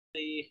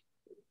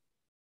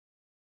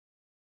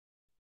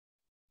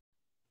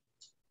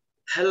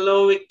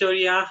Hello,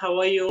 Victoria. How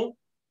are you?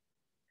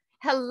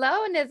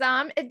 Hello,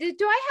 Nizam.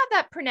 Do I have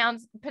that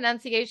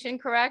pronunciation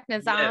correct,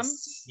 Nizam?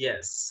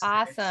 Yes.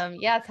 Awesome.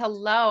 Yes.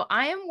 Hello.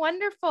 I am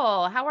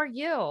wonderful. How are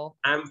you?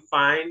 I'm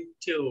fine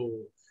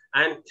too.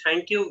 And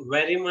thank you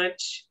very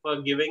much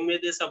for giving me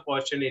this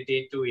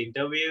opportunity to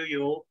interview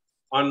you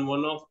on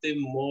one of the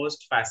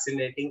most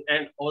fascinating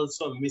and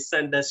also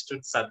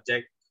misunderstood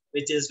subject,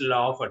 which is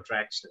law of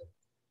attraction.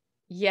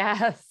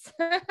 Yes.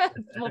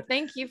 Well,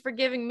 thank you for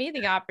giving me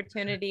the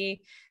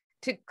opportunity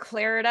to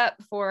clear it up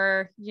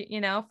for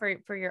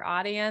for your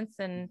audience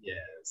and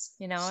Yes.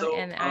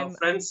 and I'm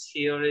Friends,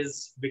 here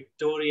is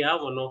Victoria,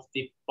 one of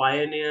the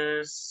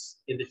pioneers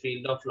in the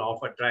field of law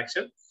of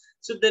attraction.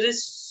 So, there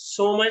is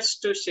so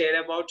much to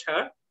share about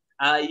her,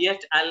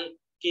 yet I'll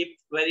keep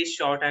very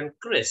short and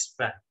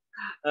crisp.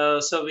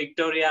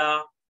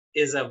 Victoria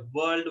is a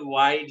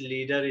worldwide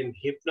leader in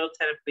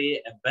hypnotherapy,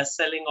 a best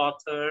selling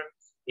author,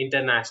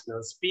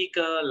 international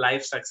speaker,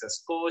 life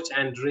success coach,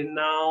 and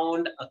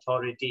renowned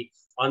authority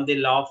on the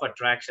law of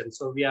attraction.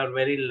 So, we are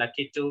very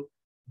lucky to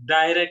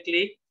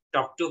directly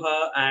talk to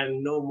her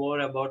and know more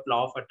about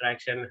law of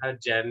attraction, her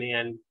journey,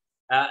 and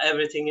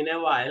everything in a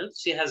while.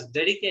 She has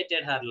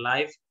dedicated her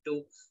life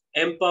to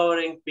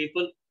empowering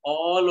people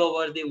all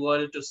over the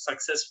world to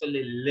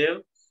successfully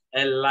live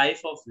a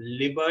life of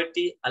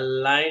liberty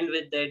aligned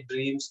with their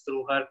dreams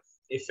through her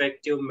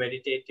effective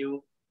meditative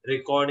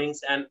recordings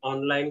and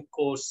online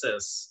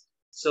courses.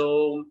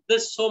 So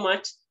there's so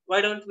much. Why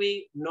don't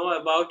we know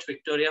about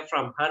Victoria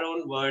from her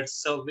own words?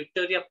 So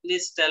Victoria,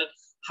 please tell,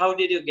 how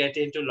did you get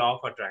into law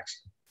of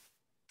attraction?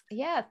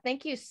 Yeah,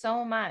 thank you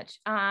so much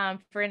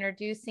for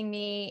introducing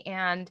me.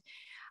 And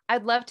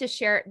I'd love to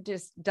share,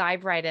 just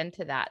dive right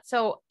into that.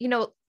 So,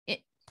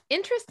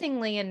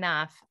 interestingly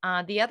enough,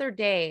 the other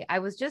day I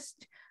was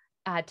just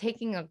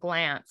taking a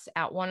glance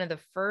at one of the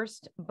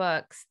first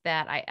books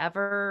that I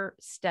ever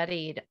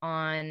studied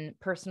on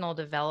personal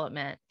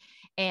development.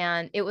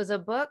 And it was a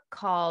book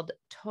called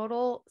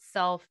Total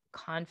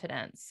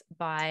Self-Confidence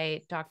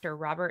by Dr.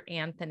 Robert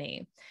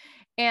Anthony.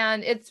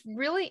 And it's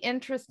really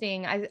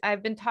interesting.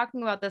 I've been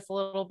talking about this a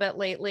little bit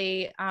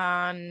lately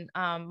on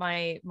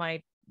my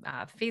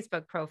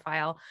Facebook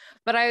profile,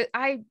 but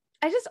I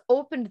just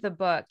opened the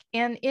book,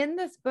 and in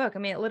this book, I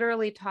mean, it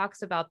literally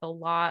talks about the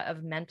law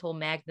of mental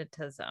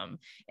magnetism.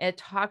 It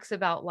talks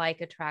about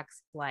like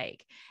attracts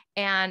like,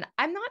 and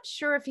I'm not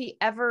sure if he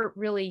ever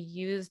really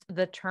used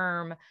the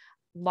term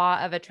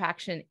law of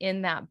attraction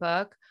in that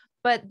book.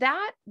 But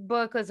that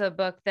book was a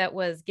book that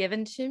was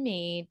given to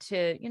me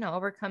to,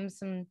 overcome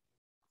some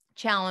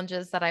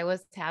challenges that I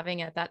was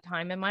having at that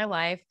time in my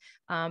life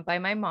by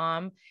my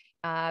mom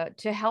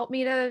to help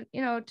me to,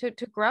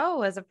 to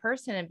grow as a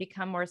person and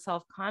become more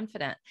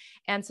self-confident.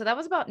 And so that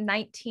was about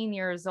 19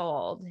 years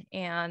old.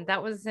 And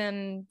that was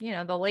in,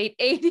 the late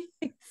 80s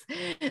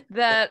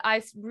that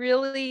I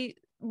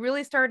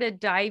really started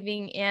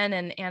diving in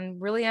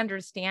and really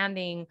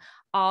understanding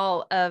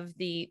all of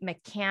the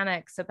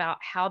mechanics about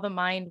how the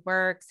mind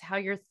works, how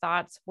your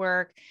thoughts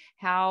work,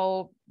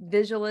 how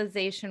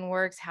visualization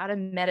works, how to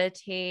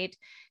meditate,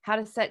 how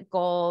to set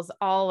goals,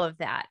 all of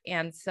that.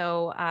 And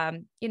so,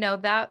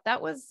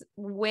 that was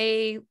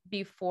way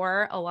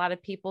before a lot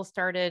of people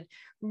started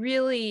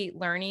really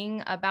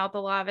learning about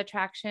the law of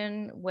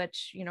attraction,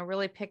 which,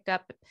 really picked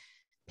up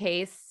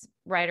pace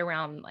right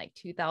around like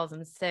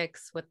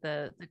 2006 with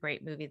the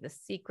great movie The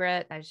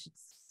Secret.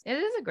 It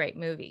is a great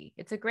movie.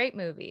 It's a great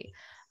movie.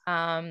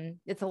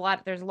 There's a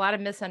lot of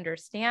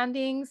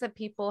misunderstandings that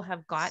people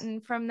have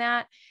gotten from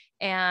that.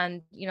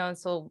 And,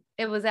 so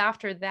it was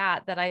after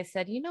that I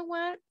said, you know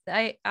what,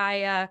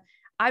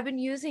 I've been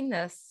using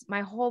this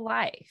my whole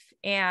life,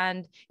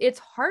 and it's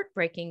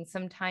heartbreaking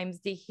sometimes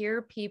to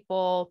hear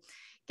people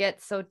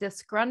get so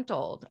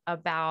disgruntled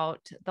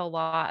about the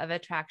law of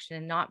attraction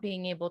and not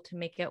being able to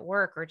make it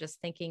work, or just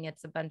thinking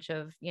it's a bunch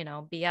of,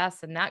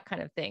 BS and that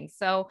kind of thing.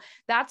 So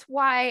that's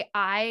why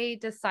I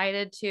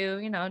decided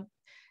to,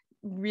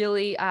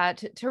 really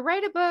to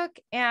write a book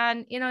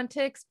and, and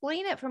to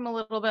explain it from a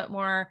little bit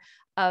more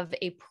of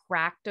a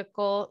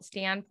practical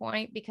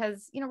standpoint,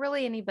 because,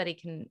 really anybody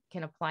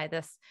can apply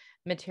this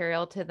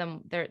material to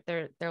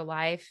their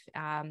life.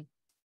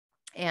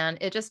 And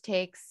it just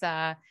takes,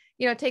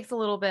 it takes a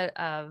little bit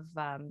of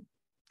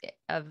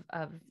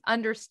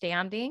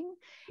understanding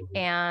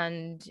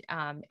and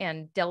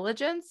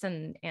diligence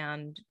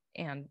and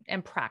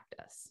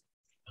practice.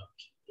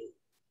 Okay.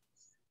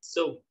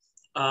 So,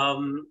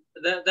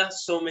 there are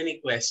so many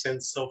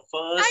questions. So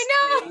first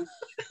I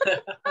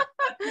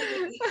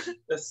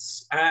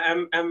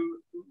thing, I'm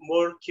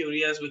more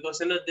curious because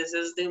this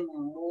is the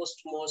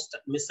most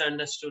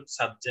misunderstood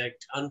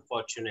subject,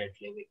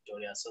 unfortunately,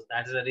 Victoria. So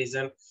that's the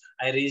reason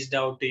I reached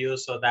out to you,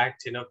 so that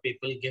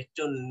people get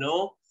to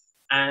know,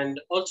 and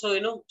also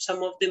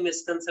some of the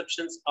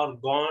misconceptions are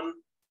gone.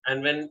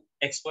 And when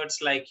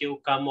experts like you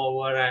come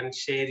over and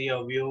share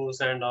your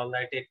views and all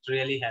that, it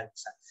really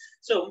helps.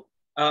 So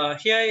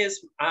Here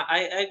is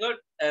I got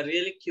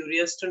really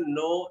curious to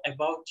know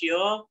about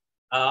your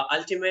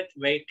ultimate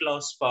weight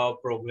loss power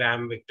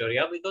program,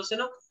 Victoria, because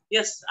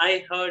yes,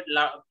 I heard a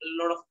lot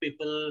of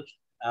people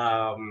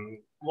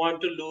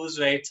want to lose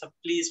weight. So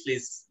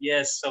please,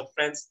 yes. So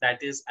friends,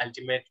 that is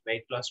ultimate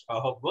weight loss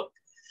power book.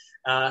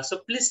 So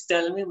please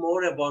tell me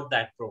more about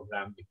that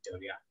program,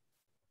 Victoria.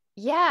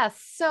 Yes.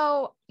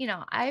 So,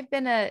 I've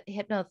been a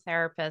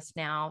hypnotherapist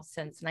now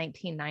since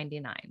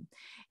 1999.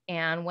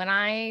 And when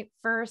I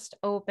first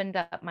opened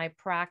up my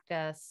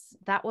practice,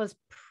 that was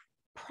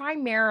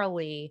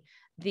primarily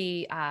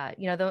the,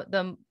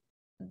 the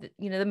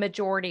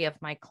majority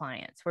of my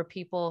clients were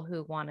people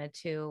who wanted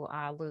to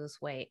lose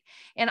weight.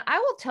 And I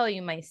will tell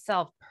you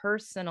myself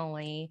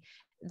personally,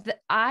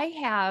 that I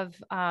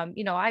have,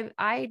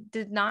 I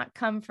did not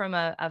come from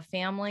a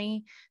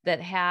family that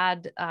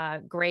had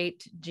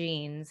great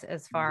genes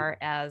as far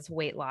as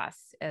weight loss,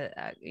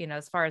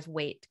 as far as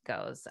weight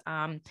goes.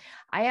 I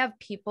have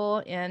people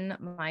in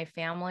my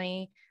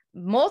family,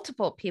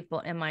 multiple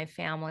people in my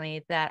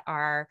family that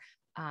are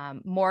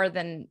more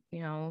than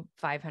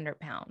 500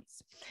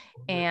 pounds.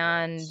 Oh my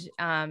And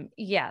gosh.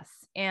 yes,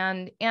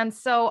 and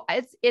so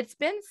it's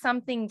been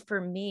something for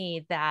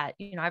me that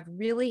I've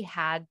really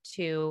had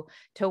to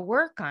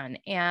work on,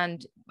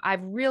 and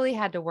I've really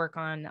had to work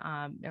on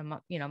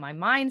my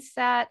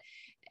mindset.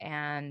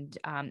 And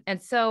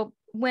so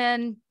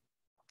when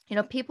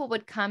people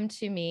would come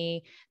to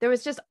me, there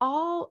was just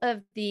all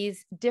of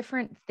these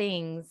different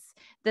things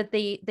that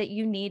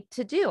you need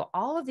to do,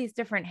 all of these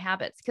different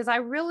habits, because I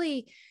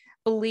really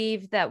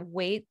believe that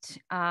weight,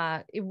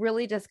 it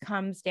really just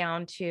comes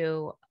down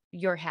to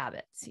your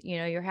habits,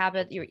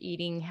 your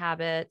eating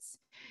habits,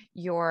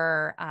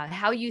 your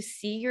how you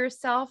see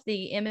yourself,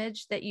 the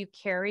image that you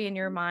carry in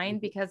your mind,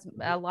 because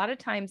a lot of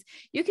times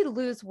you could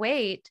lose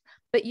weight,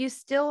 but you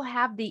still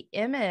have the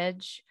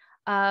image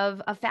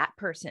of a fat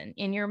person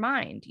in your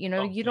mind. You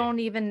Okay. don't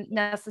even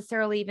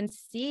necessarily even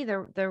see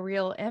the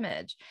real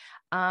image.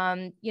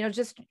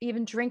 Just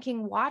even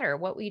drinking water,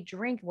 what we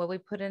drink, what we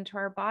put into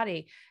our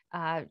body,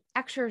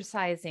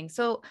 exercising.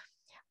 So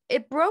I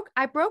broke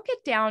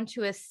it down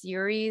to a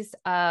series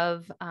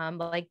of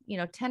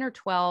 10 or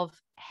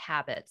 12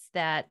 habits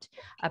that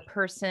a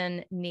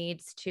person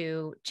needs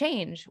to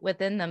change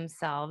within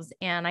themselves.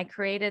 And I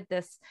created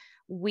this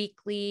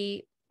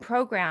weekly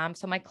program.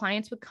 So my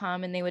clients would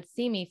come and they would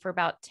see me for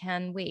about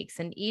 10 weeks.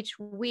 And each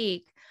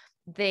week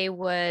they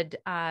would,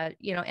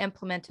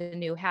 implement a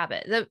new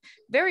habit. The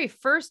very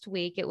first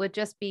week, it would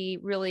just be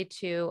really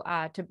to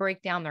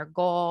break down their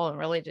goal and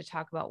really to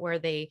talk about where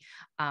they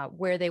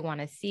want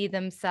to see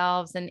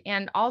themselves,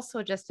 and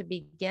also just to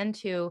begin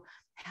to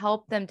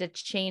help them to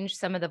change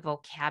some of the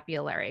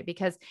vocabulary,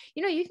 because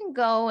you can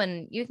go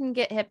and you can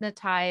get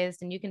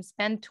hypnotized and you can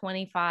spend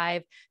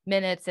 25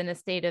 minutes in a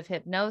state of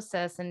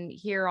hypnosis and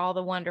hear all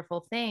the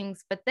wonderful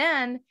things, but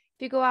then if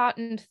you go out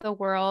into the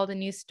world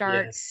and you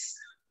start Yes.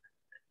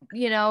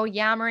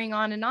 yammering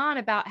on and on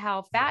about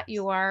how fat Yes.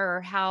 you are,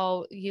 or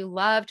how you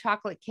love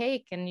chocolate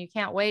cake and you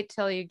can't wait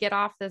till you get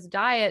off this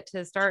diet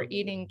to start True.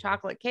 eating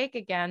chocolate cake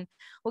again.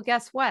 Well,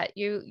 guess what?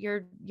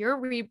 You're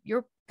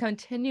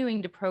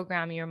continuing to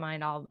program your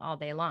mind all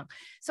day long.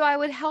 So I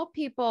would help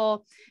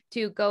people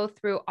to go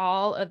through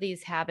all of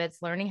these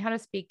habits, learning how to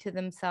speak to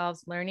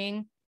themselves,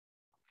 learning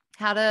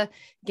how to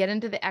get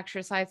into the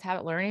exercise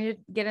habit, learning to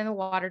get in the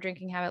water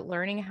drinking habit,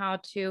 learning how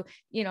to,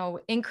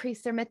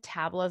 increase their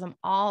metabolism,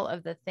 all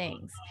of the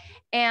things.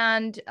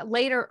 And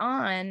later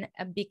on,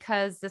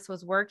 because this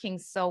was working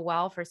so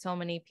well for so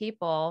many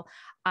people,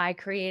 I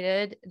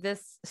created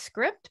this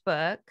script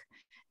book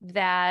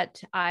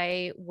that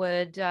I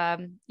would,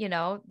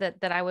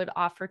 that I would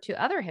offer to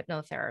other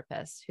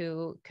hypnotherapists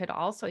who could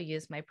also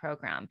use my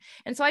program.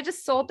 And so I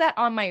just sold that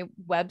on my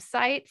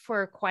website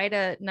for quite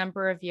a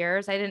number of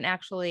years. I didn't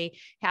actually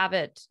have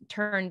it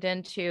turned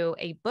into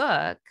a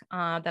book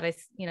that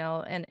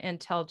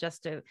until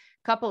just a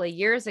couple of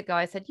years ago.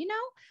 I said,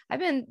 I've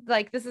been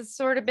like, this has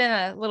sort of been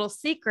a little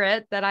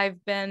secret that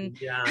I've been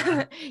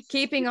Yeah.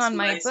 keeping It's on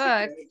my my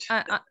book.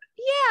 secret.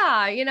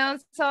 Yeah,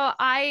 so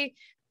I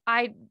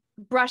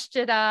brushed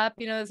it up.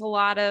 There's a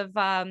lot of,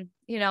 a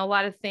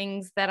lot of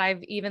things that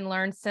I've even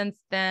learned since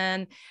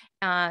then.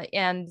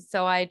 And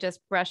so I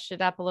just brushed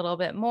it up a little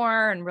bit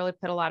more and really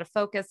put a lot of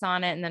focus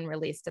on it, and then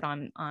released it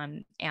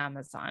on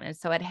Amazon. And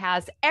so it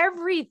has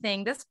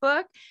everything. This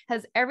book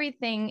has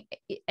everything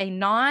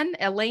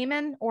a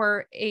layman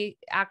or a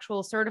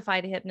actual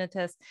certified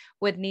hypnotist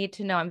would need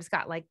to know. It's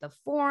got like the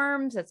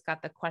forms, it's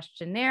got the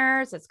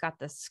questionnaires, it's got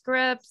the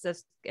scripts,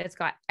 it's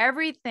got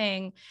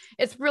everything.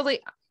 It's really,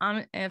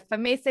 if I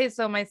may say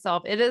so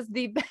myself, it is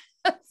the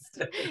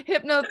best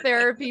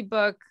hypnotherapy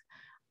book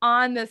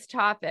on this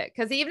topic.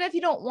 Because even if you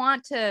don't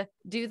want to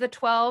do the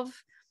 12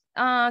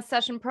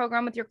 session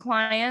program with your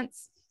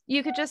clients,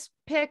 you could just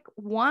pick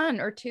one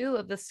or two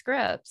of the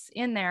scripts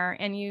in there,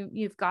 and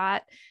you've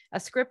got a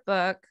script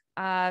book,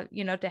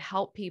 to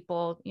help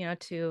people,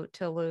 to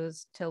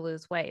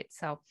lose weight.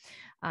 So,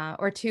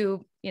 or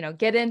to,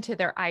 get into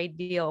their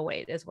ideal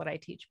weight is what I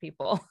teach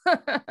people.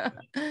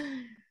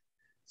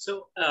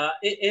 So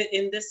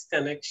in this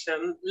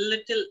connection,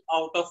 little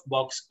out of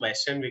box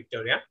question,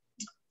 Victoria.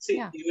 See,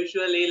 Yeah.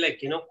 usually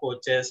like,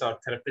 coaches or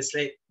therapists,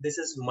 like, this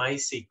is my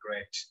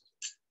secret.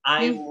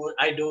 Mm.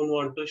 I don't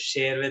want to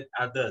share with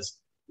others.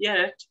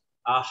 Yet,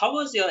 how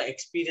was your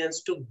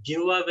experience to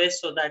give away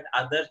so that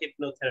other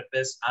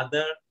hypnotherapists,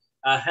 other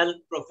health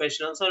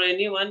professionals, or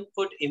anyone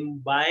could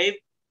imbibe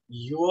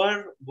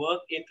your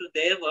work into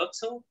their work?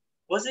 So,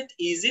 was it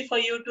easy for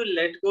you to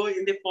let go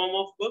in the form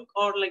of book,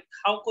 or like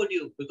how could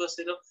you? Because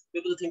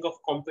people think of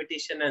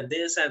competition and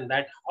this and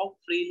that. How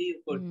freely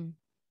you could Mm.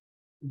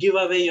 give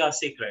away your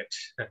secret?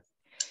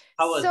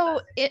 How was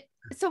So that?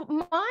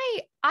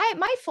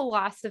 my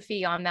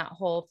philosophy on that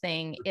whole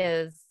thing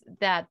is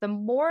that the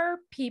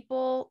more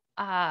people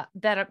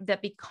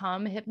that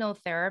become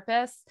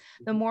hypnotherapists,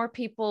 the more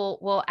people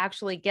will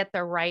actually get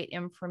the right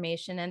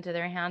information into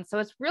their hands. So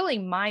it's really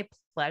my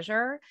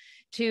pleasure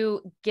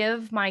to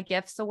give my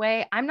gifts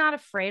away. I'm not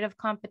afraid of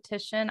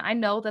competition. I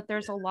know that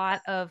there's a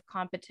lot of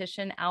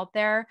competition out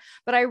there,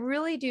 but I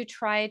really do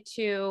try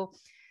to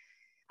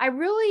I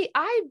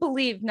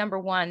believe, number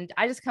one,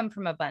 I just come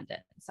from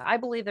abundance. I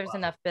believe there's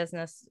enough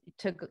business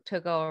to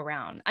go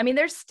around. I mean,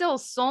 there's still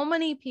so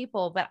many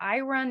people that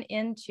I run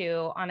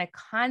into on a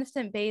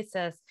constant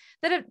basis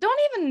that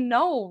don't even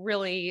know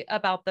really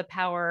about the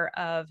power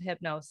of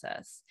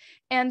hypnosis.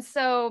 And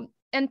so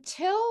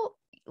until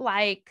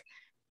like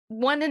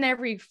one in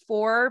every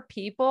four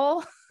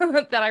people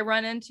that I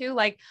run into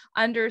like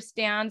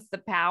understands the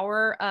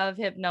power of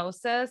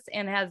hypnosis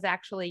and has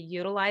actually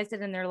utilized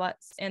it in their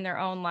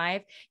own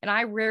life. And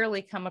I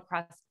rarely come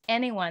across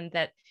anyone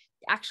that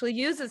actually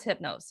uses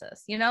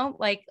hypnosis, unless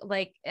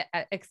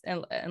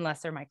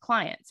they're my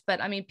clients. But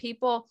I mean,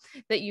 people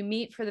that you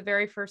meet for the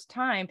very first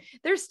time,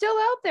 they're still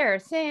out there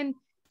saying,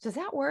 does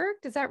that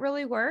work? Does that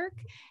really work?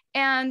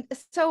 And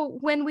so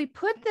when I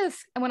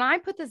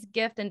put this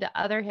gift into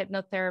other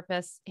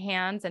hypnotherapists'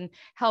 hands and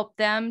help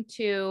them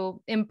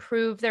to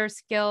improve their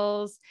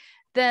skills,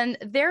 then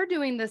they're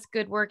doing this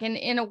good work. And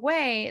in a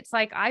way, it's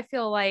like, I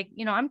feel like,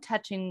 I'm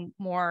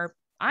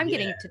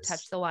getting to touch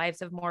Yes, the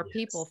lives of more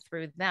people yes.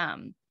 through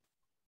them.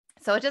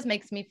 So it just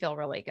makes me feel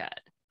really good.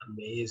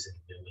 Amazing,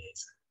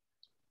 amazing.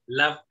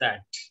 Love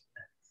that.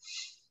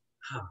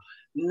 Huh.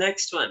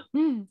 Next one.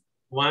 Mm.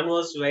 One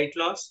was weight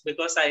loss,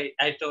 because I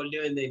told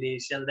you in the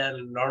initial there are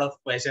a lot of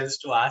questions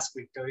to ask,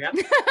 Victoria.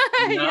 Now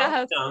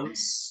Yes.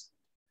 comes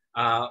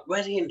a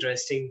very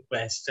interesting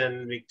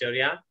question,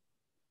 Victoria.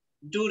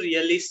 Do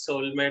really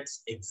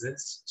soulmates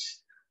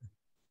exist?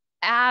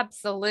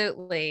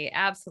 Absolutely,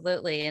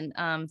 absolutely.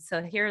 And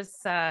so here's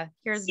my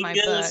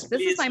Singles, book.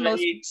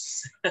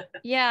 please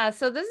wait.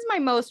 So this is my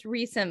most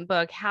recent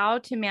book, How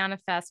to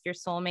Manifest Your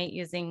Soulmate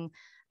Using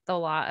the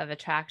Law of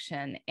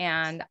Attraction.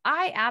 And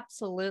I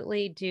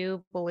absolutely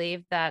do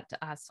believe that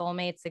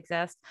soulmates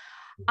exist.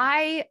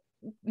 I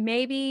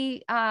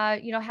maybe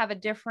have a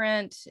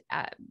different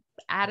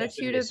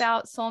attitude Definition.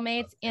 about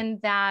soulmates Okay. in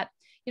that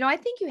I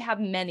think you have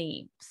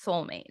many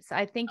soulmates.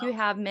 I think you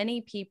have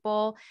many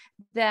people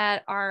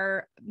that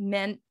are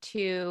meant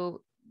to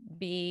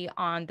be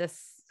on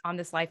this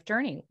life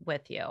journey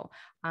with you.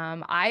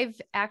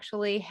 I've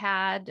actually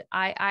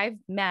I've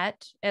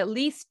met at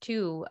least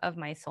two of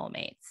my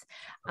soulmates.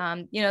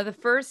 The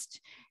first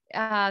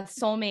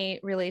soulmate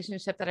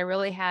relationship that I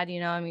really had,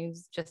 it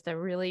was just a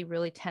really,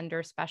 really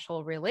tender,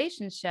 special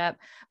relationship,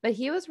 but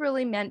he was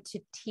really meant to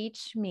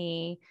teach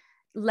me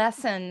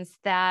lessons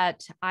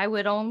that I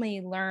would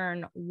only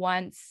learn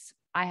once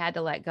I had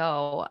to let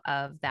go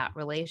of that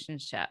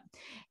relationship.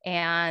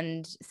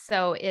 And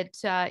so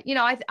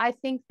I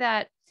think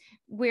that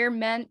we're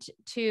meant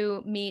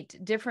to meet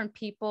different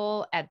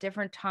people at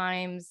different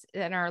times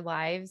in our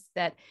lives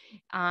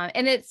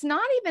and it's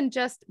not even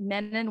just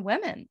men and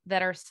women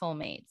that are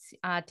soulmates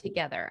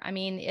together. I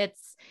mean,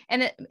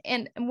 and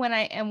what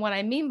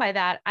I mean by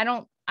that,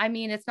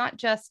 it's not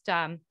just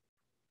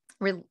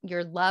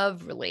your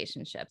love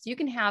relationships. You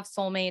can have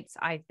soulmates,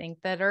 I think,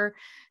 that are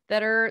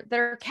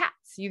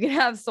cats. You can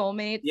have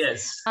soulmates.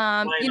 Yes,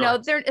 why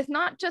not? It's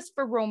not just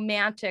for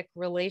romantic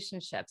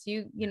relationships.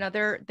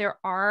 There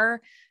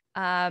are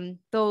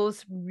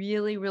those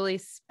really, really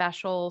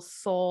special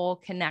soul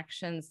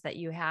connections that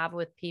you have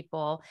with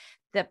people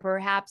that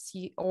perhaps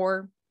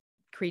or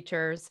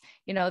creatures,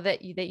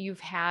 that you've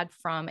had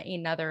from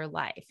another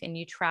life, and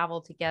you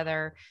travel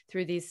together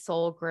through these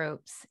soul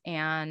groups,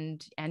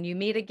 and you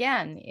meet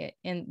again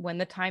in when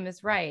the time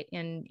is right,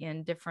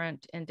 in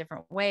different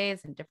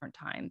ways and different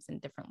times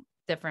and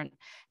different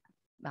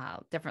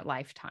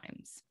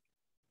lifetimes.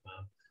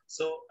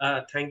 So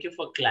thank you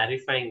for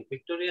clarifying,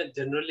 Victoria.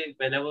 Generally,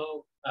 whenever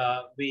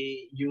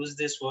we use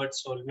this word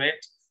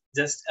soulmate,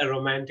 just a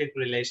romantic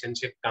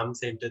relationship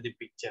comes into the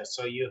picture.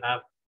 So you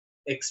have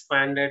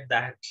expanded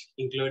that,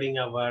 including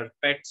our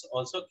pets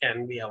also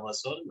can be our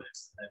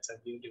soulmates. That's a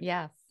beautiful.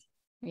 Yes.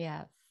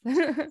 Yes.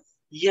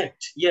 Yet,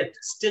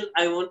 still,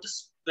 I want to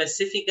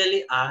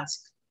specifically ask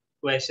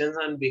questions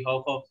on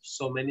behalf of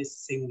so many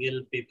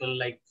single people.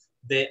 Like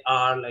they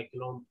are like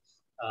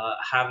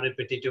have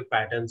repetitive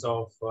patterns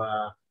of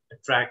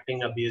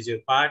attracting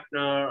abusive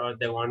partner, or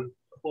the one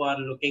who are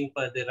looking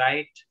for the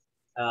right,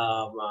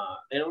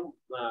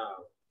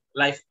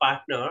 life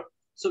partner.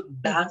 So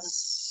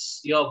does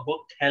your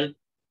book help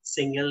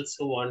singles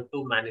who want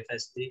to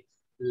manifest the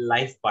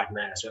life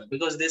partner as well?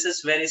 Because this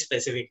is very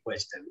specific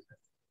question.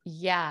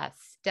 Yes,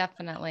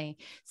 definitely.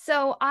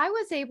 So I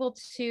was able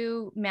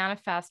to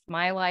manifest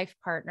my life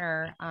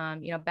partner,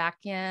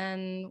 back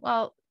in,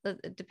 well,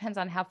 it depends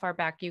on how far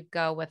back you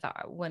go with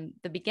when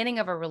the beginning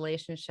of a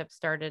relationship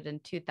started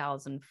in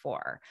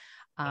 2004,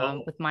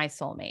 Oh, with my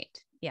soulmate.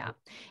 Yeah.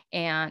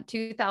 And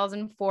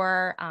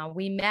 2004,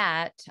 we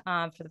met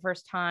for the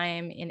first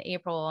time in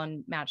April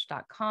on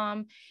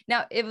Match.com.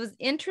 Now, it was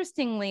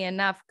interestingly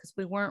enough, because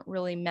we weren't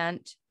really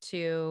meant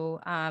to,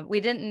 we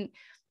didn't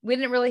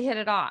really hit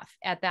it off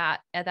at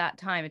that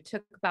time. It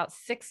took about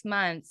 6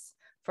 months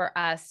for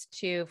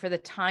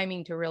the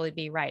timing to really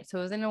be right. So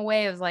it was, in a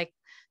way, it was like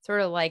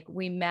sort of like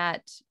we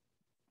met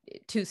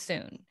too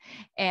soon.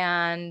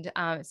 And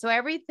so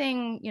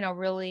everything,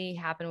 really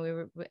happened. We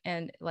were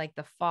in like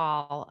the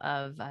fall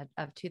of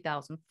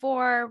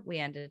 2004. We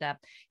ended up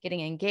getting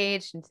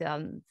engaged in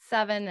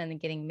 2007 and then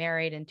getting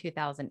married in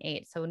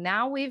 2008. So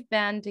now we've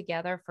been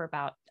together for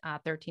about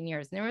 13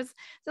 years. And there was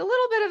a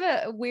little bit of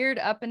a weird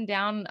up and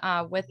down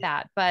with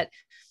that, but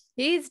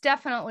he's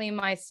definitely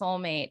my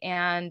soulmate.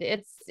 And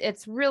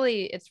it's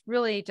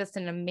really just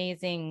an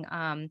amazing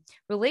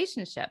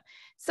relationship.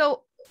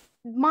 So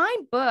my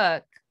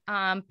book,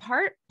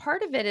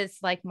 part of it is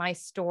like my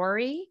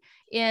story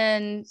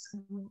in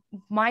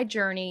my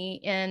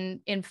journey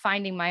in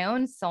finding my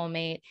own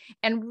soulmate.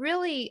 And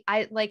really,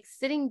 I like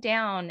sitting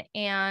down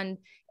and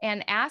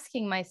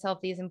asking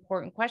myself these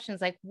important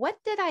questions, like, what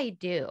did I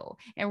do?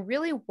 And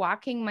really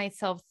walking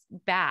myself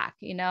back,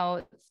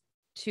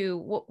 to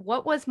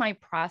what was my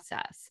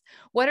process?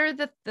 What are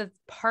the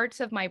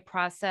parts of my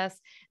process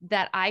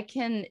that I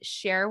can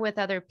share with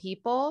other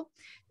people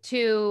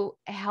to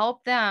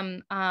help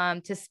them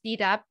to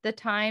speed up the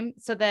time,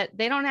 so that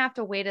they don't have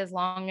to wait as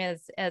long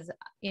as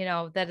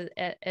that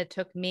it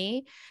took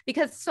me?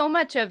 Because so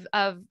much of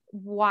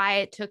why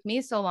it took me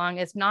so long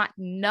is not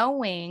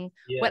knowing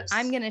what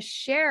I'm yes. going to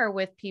share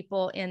with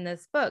people in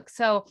this book.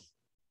 So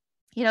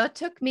it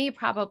took me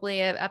probably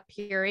a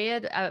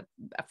period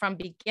from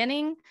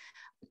beginning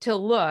to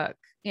look,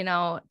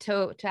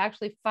 to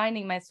actually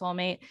finding my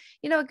soulmate,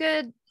 a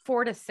good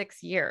 4 to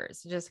 6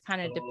 years, just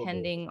kind of Oh,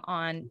 depending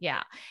on,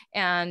 yeah.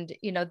 And,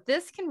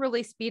 this can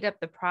really speed up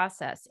the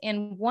process.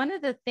 And one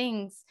of the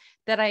things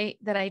that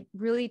I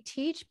really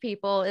teach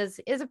people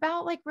is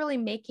about like really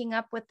making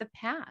up with the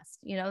past,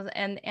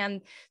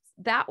 and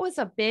that was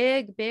a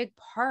big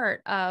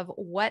part of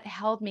what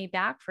held me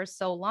back for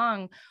so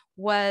long,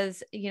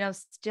 was,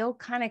 still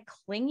kind of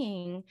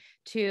clinging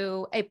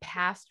to a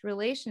past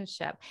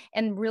relationship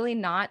and really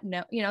not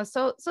know,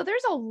 so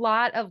there's a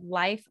lot of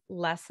life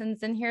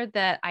lessons in here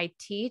that I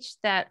teach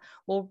that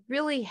will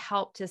really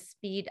help to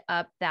speed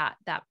up that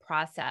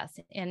process,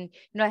 and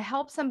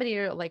help somebody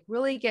to like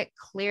really get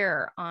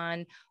clear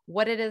on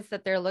what it is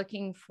that they're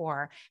looking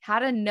for, how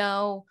to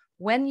know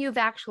when you've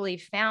actually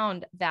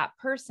found that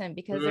person,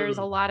 because there's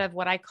a lot of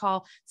what I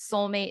call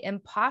soulmate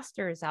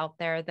imposters out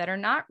there that are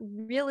not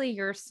really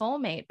your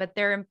soulmate, but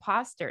they're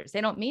imposters.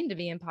 They don't mean to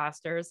be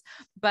imposters,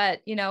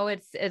 but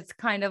it's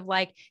kind of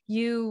like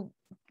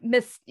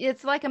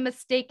it's like a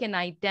mistaken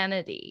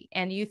identity,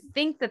 and you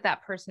think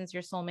that person's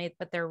your soulmate,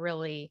 but they're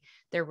really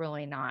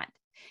not.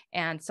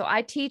 And so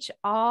I teach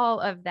all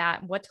of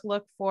that, what to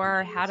look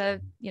for, how to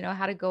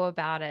go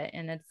about it.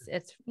 And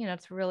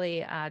it's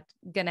really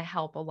going to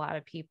help a lot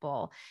of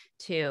people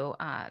to,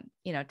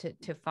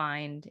 to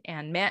find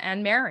and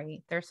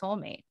marry their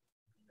soulmate.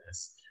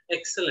 yes.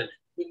 Excellent.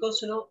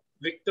 Because,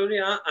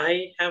 Victoria,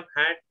 I have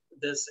had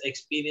this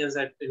experience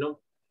that,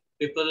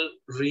 people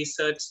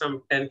research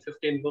some 10,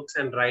 15 books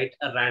and write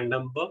a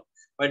random book,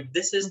 but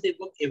this is the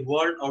book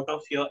evolved out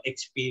of your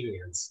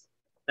experience.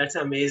 That's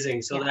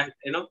amazing. So Yeah. that,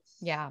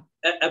 Yeah.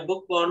 a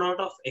book born out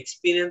of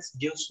experience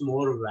gives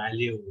more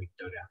value,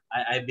 Victoria.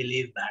 I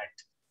believe that.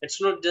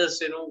 It's not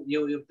just,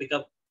 you pick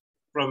up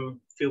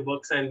from few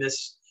books and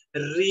just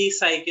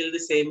recycle the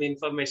same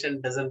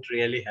information doesn't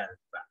really help.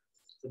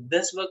 So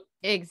this book,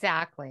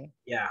 Exactly.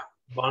 yeah,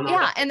 born out of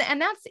Yeah.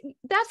 And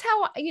that's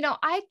how,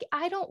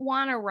 I don't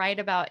want to write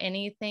about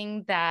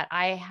anything that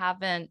I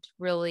haven't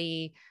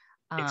really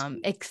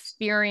experience.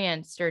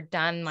 experienced or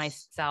done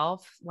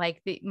myself.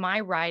 Like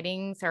my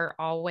writings are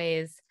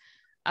always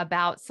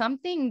about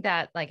something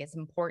that like is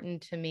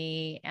important to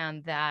me,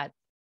 and that,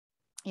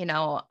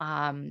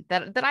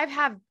 that I've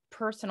had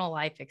personal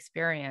life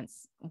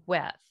experience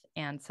with.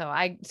 And so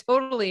I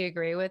totally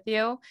agree with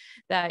you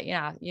that,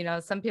 yeah,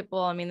 some people,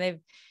 I mean,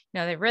 they've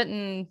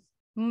written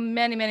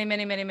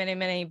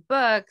many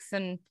books,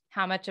 and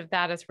how much of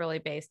that is really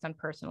based on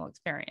personal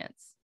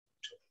experience.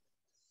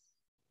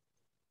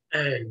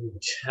 And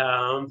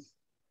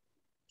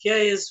here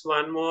is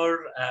one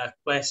more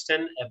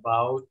question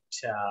about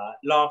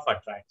law of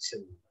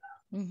attraction.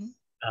 Mm-hmm.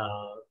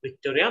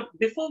 Victoria,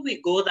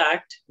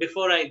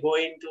 before I go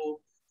into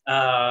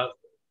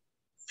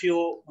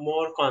few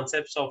more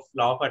concepts of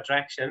law of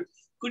attraction,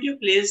 could you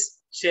please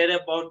share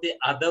about the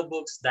other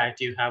books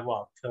that you have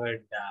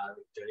authored,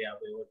 Victoria?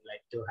 We would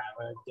like to have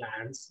a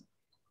glance.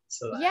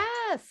 So that,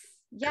 Yes,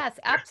 yes,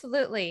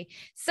 absolutely.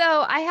 So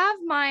I have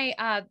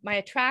my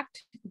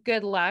Attract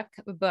Good Luck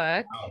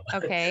book. wow.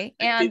 Okay.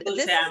 Like And people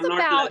this say, is about,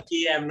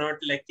 I'm not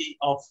lucky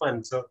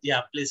often. So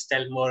yeah, please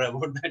tell more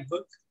about that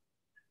book.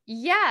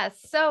 yes.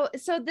 So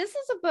this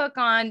is a book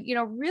on,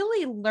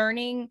 really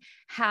learning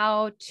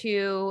how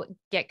to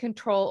get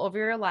control over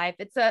your life.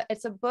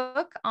 It's a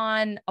book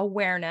on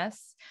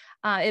awareness.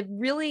 It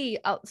really,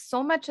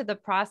 so much of the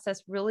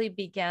process really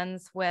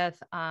begins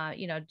with,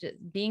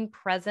 just being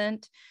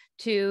present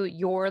to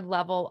your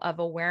level of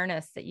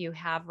awareness that you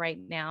have right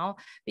now,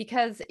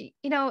 because,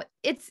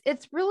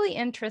 it's really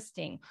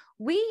interesting.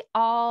 We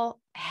all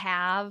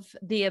have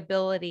the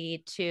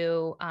ability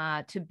to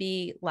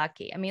be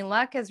lucky. I mean,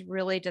 luck is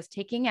really just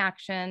taking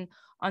action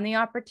on the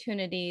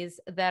opportunities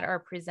that are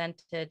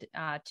presented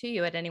to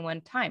you at any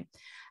one time,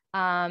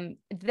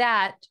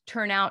 that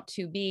turn out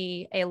to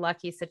be a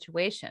lucky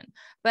situation.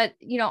 But,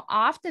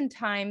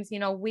 oftentimes,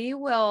 we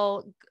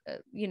will,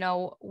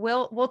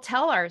 we'll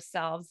tell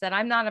ourselves that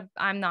I'm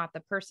not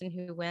the person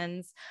who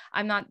wins.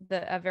 I'm not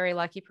a very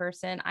lucky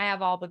person. I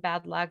have all the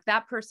bad luck.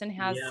 That person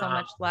has so Yeah.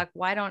 much luck.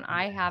 Why don't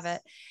I have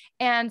it? Yes.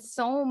 And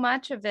so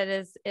much of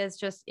it is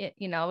just,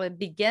 it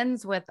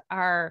begins with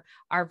our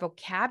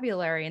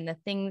vocabulary and the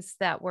things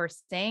that we're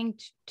saying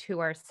to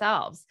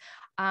ourselves.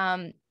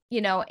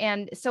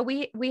 And so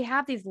we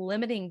have these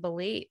limiting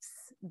beliefs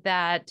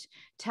that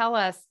tell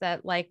us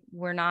that, like,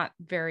 we're not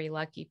very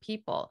lucky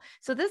people.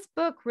 So this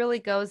book really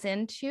goes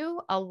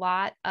into a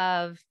lot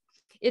of,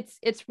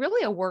 it's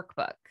really a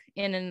workbook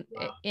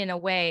Wow. in a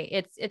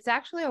way. It's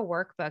actually a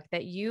workbook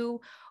that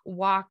you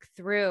walk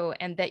through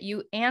and that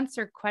you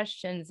answer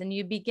questions, and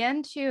you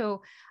begin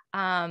to,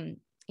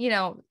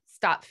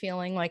 stop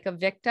feeling like a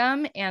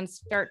victim and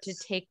start to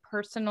Yes. take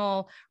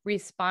personal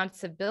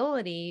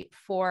responsibility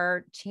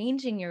for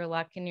changing your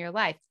luck in your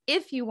life.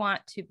 If you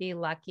want to be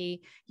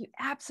lucky, you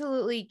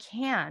absolutely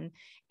can.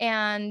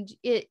 And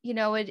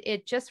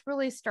it just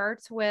really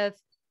starts with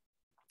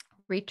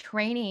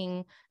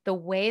retraining the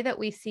way that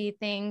we see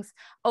things,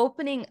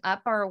 opening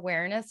up our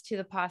awareness to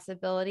the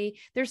possibility.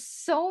 There's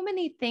so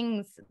many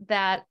things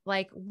that,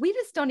 like, we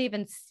just don't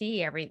even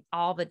see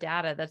all the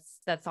data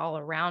that's all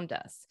around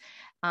us.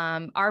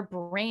 Our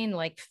brain,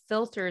 like,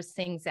 filters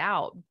things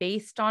out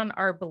based on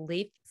our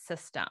belief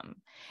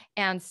system.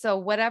 And so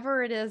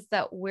whatever it is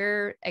that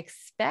we're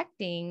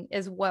expecting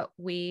is what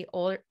we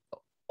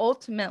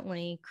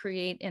ultimately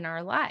create in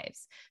our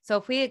lives. So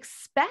if we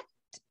expect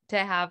to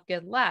have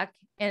good luck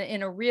and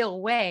in a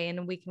real way,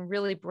 and we can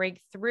really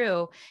break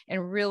through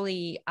and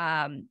really,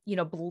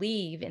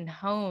 believe and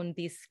hone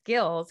these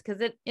skills,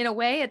 because in a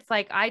way, it's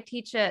like, I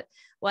teach it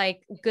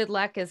like good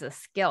luck is a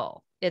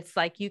skill. It's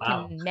like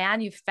Wow.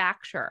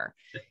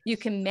 you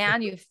can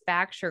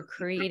manufacture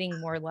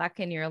creating more luck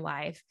in your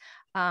life,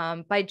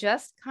 by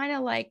just kind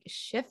of like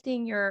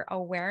shifting your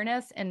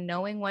awareness and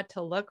knowing what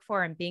to look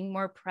for and being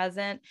more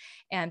present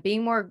and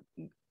being more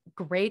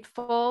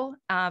grateful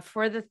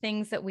for the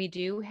things that we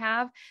do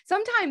have.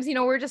 Sometimes,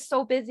 we're just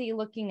so busy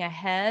looking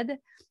ahead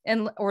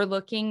or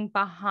looking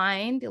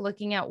behind,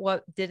 looking at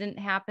what didn't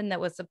happen that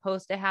was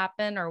supposed to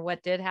happen, or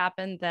what did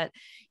happen that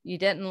you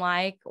didn't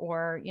like,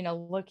 or,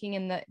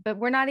 looking but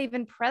we're not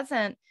even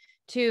present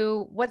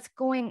to what's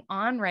going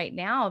on right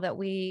now, that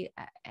we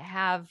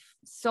have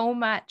so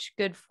much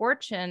good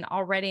fortune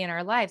already in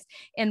our lives.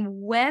 And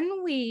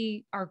when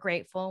we are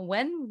grateful,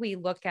 when we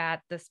look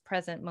at this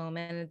present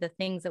moment and the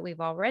things that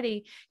we've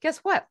already, guess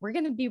what? We're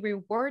going to be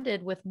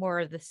rewarded with more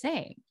of the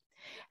same.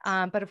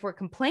 But if we're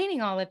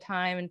complaining all the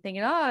time and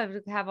thinking, oh, I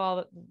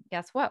have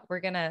guess what? We're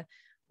going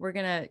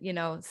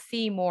to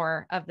see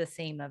more of the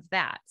same of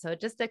that. So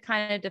it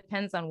kind of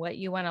depends on what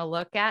you want to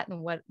look at,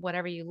 and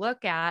whatever you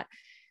look at,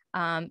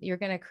 you're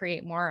going to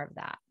create more of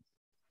that.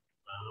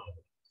 Wow.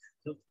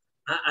 So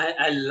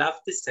I love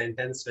this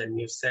sentence when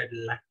you said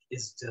luck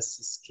is just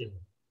a skill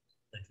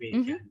that we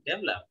Mm-hmm. can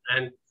develop,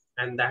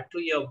 and that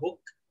too, your book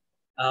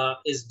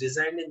is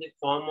designed in the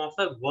form of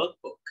a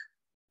workbook,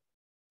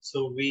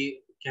 so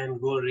we can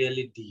go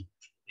really deep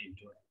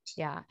into it.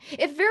 Yeah,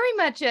 it very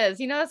much is.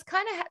 That's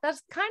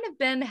kind of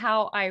been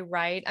how I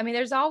write. I mean,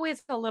 there's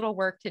always a little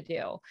work to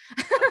do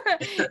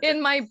in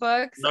my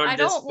books. Not I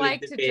just don't flip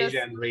like the to page just,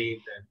 and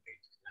read.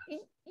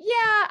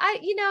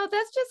 yeah,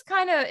 that's just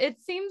kind of,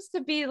 it seems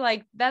to be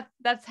like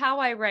that's how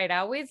I write. I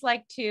always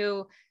like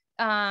to,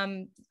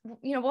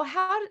 well,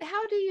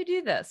 how do you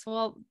do this?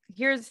 Well,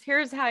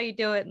 here's how you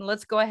do it, and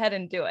let's go ahead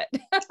and do it.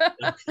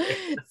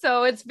 Okay.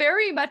 So it's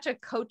very much a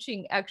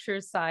coaching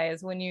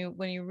exercise when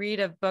you read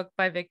a book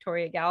by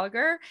Victoria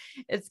Gallagher.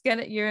 It's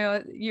gonna,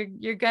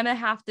 you're gonna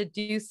have to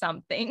do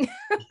something.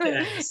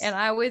 Yes. And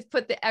I always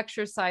put the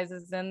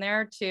exercises in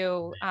there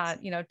to,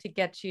 to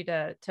get you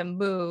to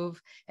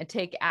move and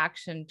take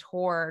action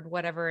toward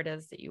whatever it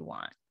is that you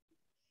want.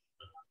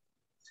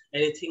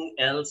 Anything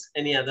else?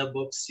 Any other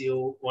books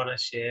you want to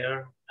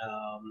share?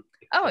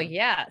 Oh,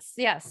 yes.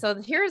 Yes. So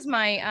here's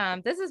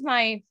my, this is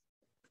my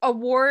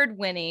award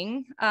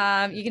winning.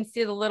 You can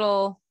see the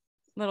little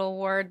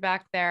award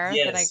back there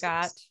that I Yes,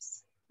 got,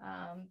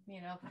 yes.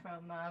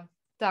 from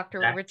Dr.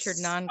 Richard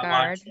That's award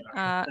Nongard.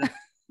 for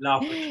law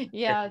of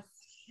Yes.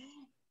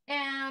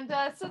 And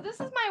so this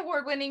is my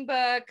award-winning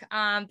book.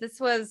 This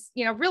was,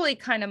 really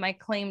kind of my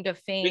claim to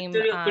fame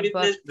Victoria, could you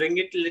book. please bring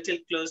it a little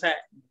closer?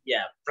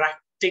 Yeah,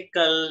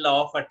 practical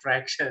law of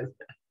attraction.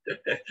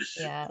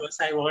 Yeah. Because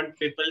I want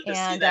people to see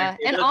And that,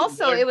 and the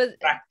also word it was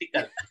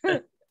practical.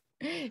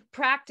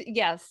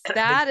 yes,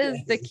 that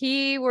is the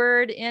key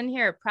word in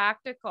here,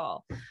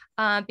 practical.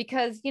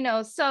 Because,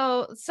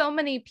 so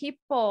many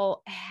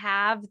people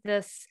have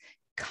this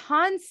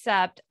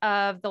concept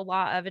of the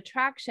law of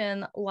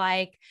attraction,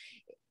 like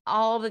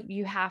all that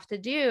you have to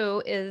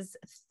do is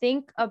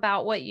think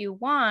about what you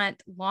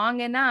want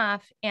long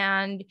enough,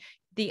 and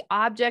the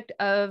object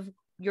of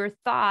your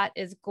thought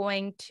is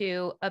going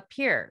to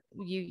appear.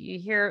 You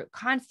hear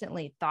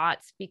constantly,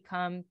 thoughts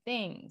become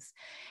things.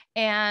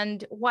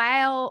 And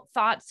while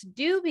thoughts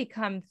do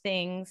become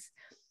things,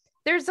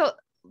 there's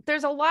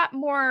a lot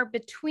more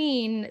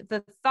between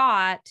the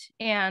thought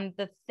and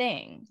the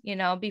thing.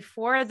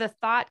 Before the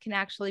thought can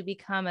actually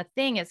become a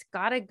thing, it's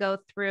got to go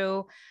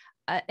through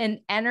an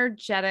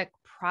energetic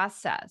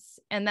process.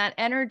 And that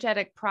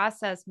energetic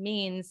process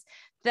means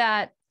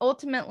that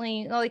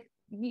ultimately, like,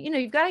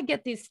 you've got to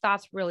get these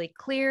thoughts really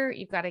clear.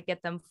 You've got to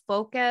get them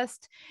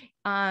focused.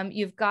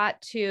 You've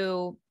got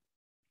to,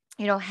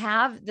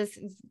 have this,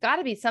 it's got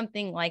to be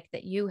something like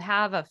that you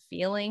have a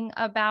feeling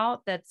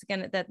about that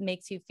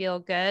makes you feel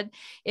good.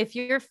 If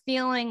you're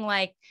feeling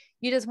like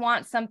you just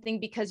want something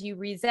because you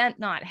resent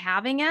not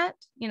having it,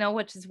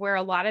 which is where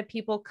a lot of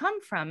people come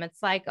from.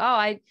 It's like,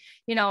 oh,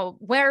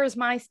 where's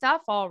my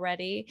stuff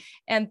already?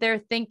 And they're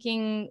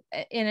thinking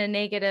in a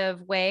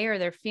negative way, or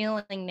they're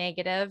feeling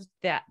negative,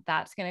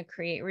 that's going to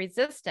create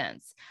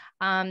resistance.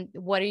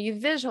 What are you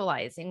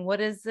visualizing?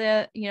 What is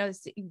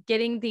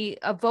evoking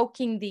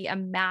the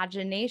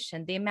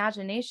imagination? The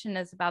imagination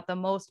is about the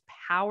most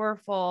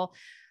powerful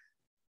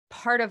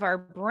part of our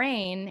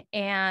brain.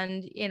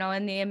 And,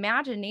 and the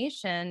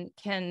imagination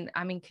can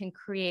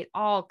create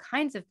all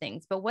kinds of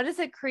things. But what does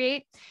it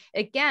create?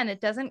 Again, it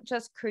doesn't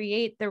just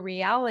create the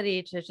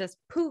reality to just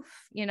poof,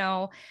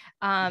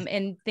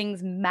 and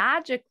things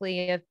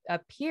magically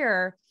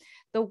appear.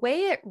 The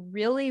way it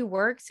really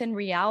works in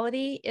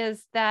reality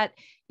is that,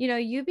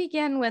 you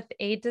begin with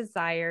a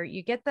desire,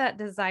 you get that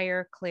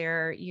desire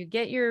clear, you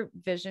get your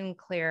vision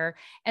clear,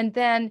 and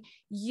then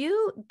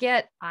you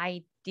get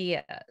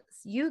ideas,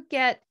 you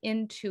get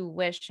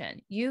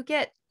intuition, you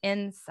get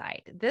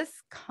insight. This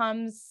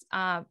comes,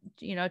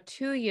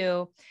 to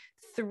you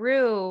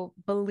through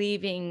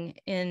believing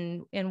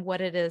in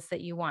what it is that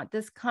you want.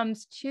 This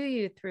comes to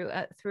you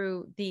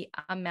through the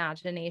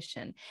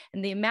imagination,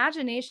 and the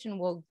imagination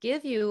will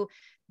give you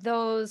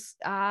those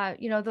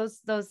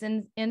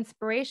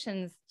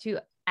inspirations to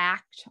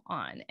act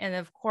on. And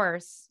of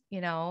course,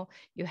 you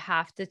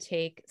have to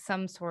take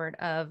some sort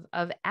of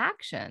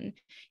action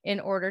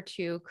in order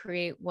to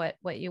create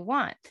what you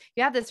want.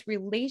 You have this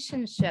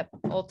relationship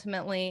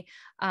ultimately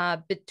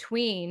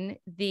between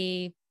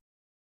the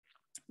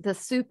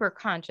super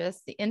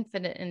conscious, the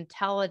infinite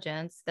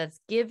intelligence that's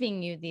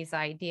giving you these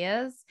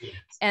ideas, Yes.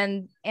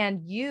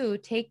 and you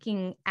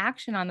taking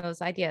action on those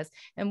ideas.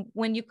 And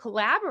when you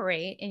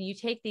collaborate and you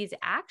take these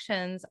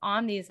actions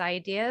on these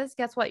ideas,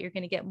 guess what? You're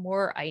going to get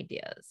more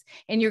ideas,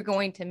 and you're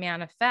going to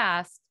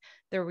manifest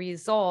the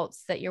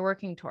results that you're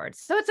working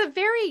towards. So it's a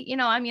very,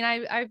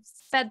 I've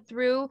sped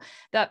through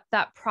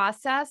that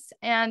process,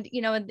 and,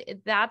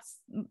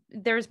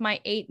 there's my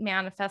 8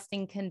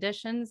 manifesting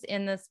conditions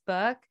in this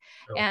book.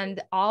 Okay.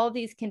 And all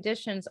these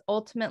conditions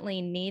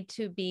ultimately need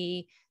to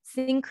be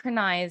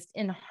synchronized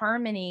in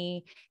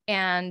harmony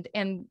and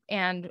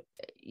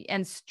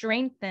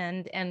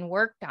strengthened and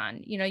worked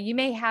on. You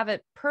may have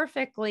it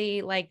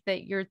perfectly, like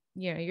that you're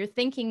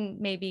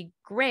thinking may be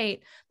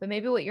great, but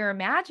maybe what you're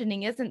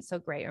imagining isn't so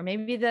great, or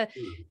maybe the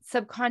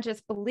subconscious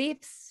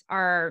beliefs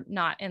are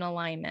not in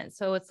alignment.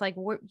 So it's like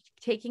we're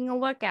taking a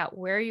look at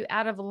where are you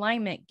out of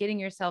alignment, getting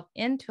yourself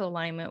into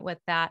alignment with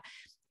that.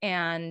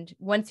 And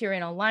once you're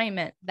in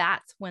alignment,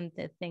 that's when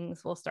the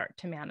things will start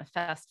to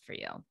manifest for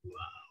you.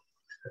 Wow.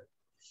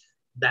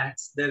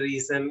 That's the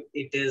reason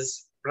it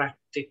is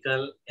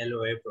practical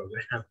LOA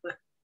program.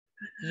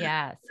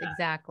 Yes,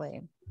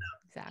 exactly.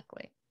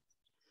 Exactly.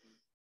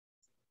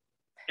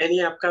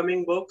 Any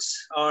upcoming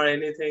books or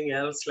anything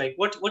else? Like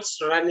what's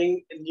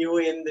running new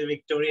in the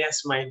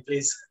Victoria's mind,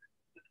 please?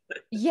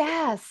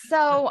 Yes.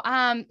 So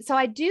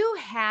I do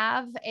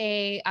have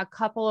a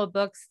couple of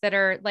books that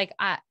are like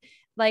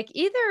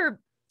either,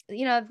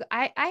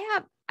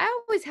 I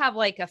always have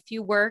like a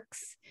few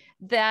works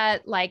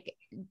that like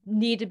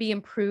need to be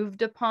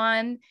improved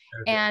upon.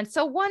 Okay. And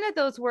so one of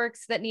those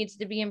works that needs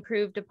to be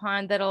improved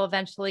upon that'll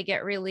eventually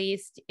get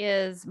released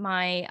is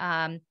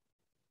my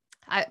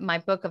my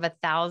book of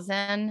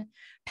 1,000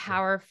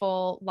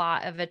 Powerful Law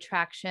of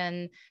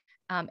Attraction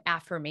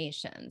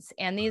affirmations.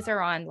 And these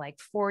are on like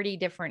 40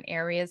 different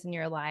areas in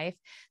your life.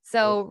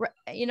 So,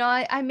 you know,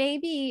 I may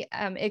be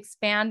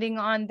expanding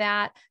on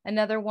that.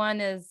 Another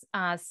one is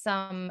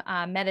some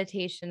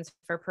meditations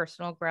for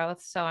personal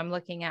growth. So I'm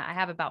looking at, I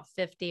have about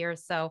 50 or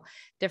so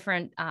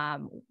different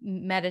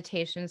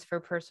meditations for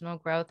personal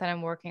growth that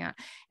I'm working on.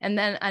 And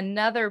then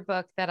another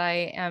book that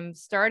I am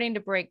starting to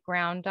break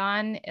ground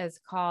on is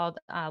called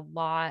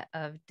Law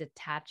of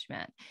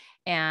Detachment.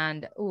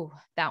 And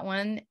that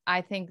one,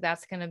 I think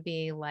that's going to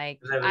be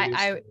like,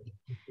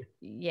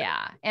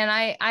 yeah.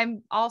 And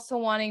I'm also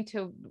wanting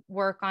to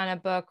work on a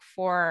book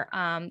for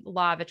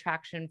law of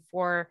attraction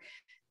for,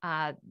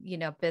 you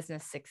know,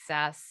 business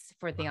success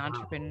for the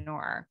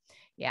entrepreneur.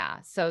 Yeah.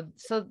 So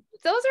those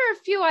are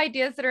a few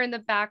ideas that are in the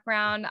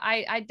background.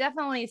 I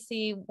definitely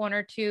see one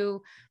or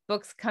two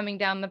books coming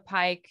down the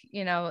pike,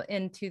 you know,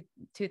 into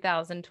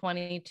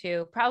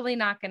 2022. Probably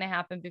not going to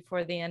happen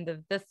before the end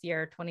of this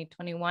year,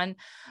 2021,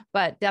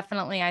 but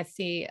definitely I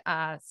see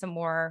some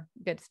more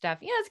good stuff.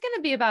 You know, it's going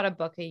to be about a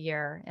book a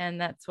year, and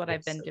that's what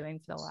I've been doing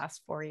for the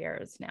last 4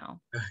 years now.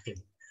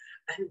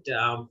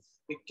 And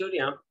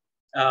Victoria,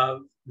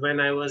 when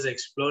I was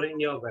exploring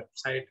your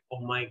website,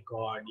 oh my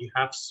God, you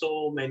have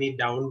so many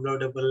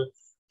downloadable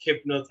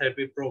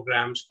hypnotherapy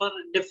programs for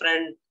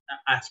different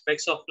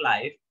aspects of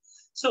life.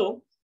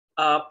 So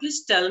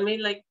please tell me,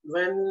 like,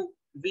 when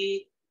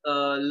we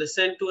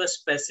listen to a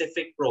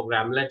specific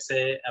program, let's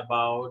say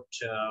about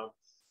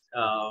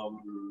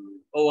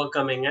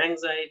overcoming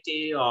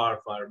anxiety or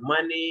for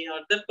money,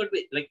 or there could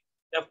be, like,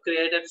 you have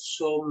created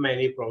so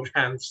many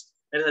programs,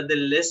 and the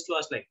list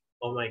was like,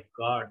 oh my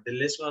God, the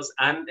list was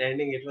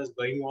unending. It was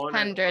going on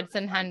hundreds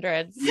and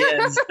hundreds.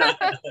 Yes.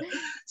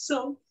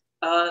 So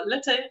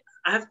let's say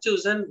I have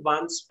chosen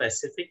one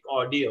specific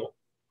audio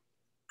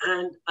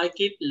and I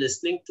keep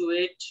listening to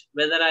it,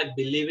 whether I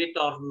believe it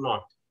or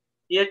not.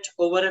 Yet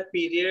over a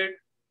period,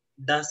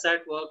 does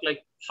that work?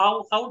 Like,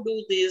 how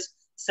do these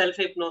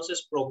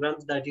self-hypnosis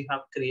programs that you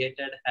have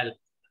created help?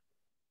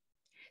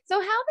 So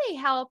how they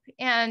help,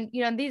 and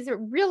you know, these are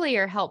really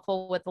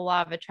helpful with the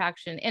law of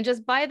attraction. And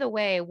just by the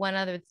way, one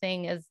other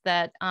thing is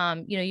that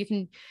you know, you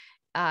can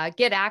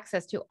get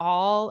access to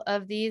all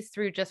of these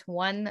through just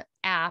one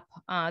app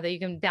that you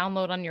can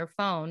download on your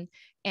phone.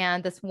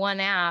 And this one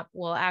app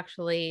will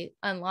actually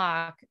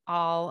unlock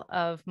all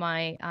of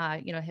my,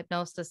 you know,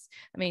 hypnosis.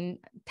 I mean,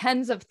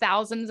 tens of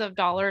thousands of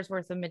dollars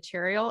worth of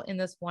material in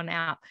this one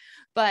app.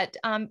 But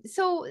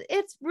so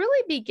it's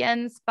really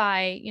begins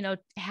by, you know,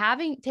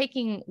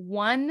 taking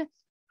one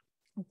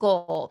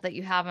goal that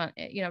you haven't,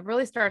 you know,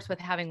 really starts with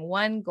having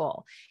one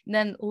goal and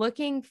then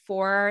looking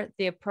for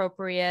the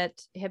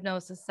appropriate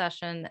hypnosis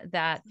session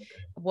that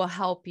will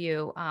help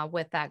you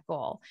with that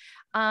goal.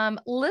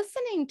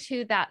 Listening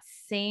to that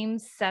same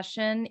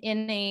session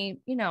in a,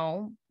 you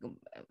know,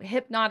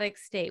 hypnotic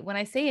state. When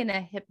I say in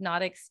a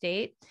hypnotic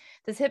state,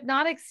 this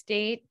hypnotic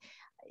state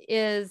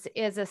is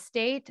a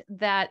state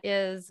that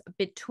is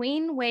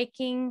between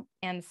waking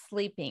and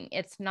sleeping.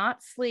 It's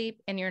not sleep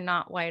and you're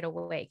not wide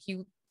awake.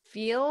 You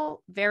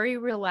feel very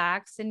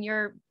relaxed and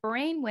your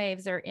brain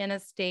waves are in a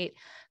state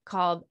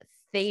called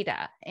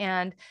theta.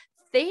 And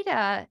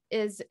theta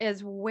is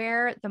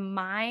where the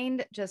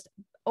mind just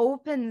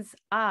opens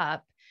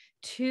up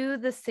to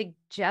the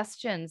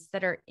suggestions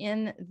that are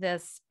in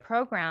this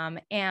program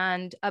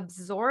and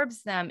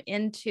absorbs them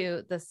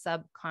into the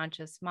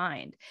subconscious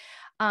mind.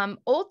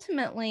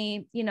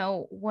 Ultimately, you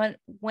know,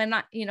 when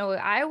I, you know,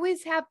 I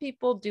always have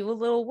people do a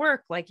little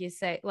work, like you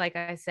say, like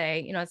I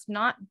say, you know, it's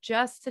not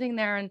just sitting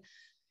there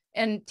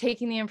and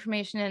taking the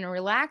information and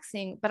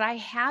relaxing, but I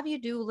have you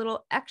do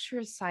little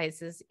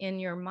exercises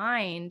in your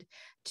mind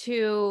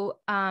to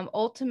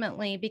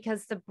ultimately,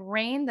 because the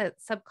brain, the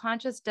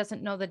subconscious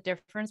doesn't know the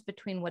difference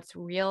between what's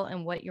real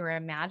and what you're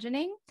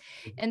imagining.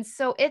 And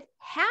so it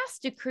has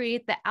to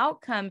create the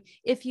outcome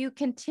if you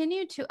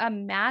continue to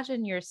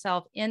imagine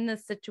yourself in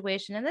this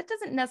situation. And that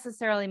doesn't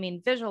necessarily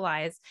mean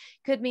visualize,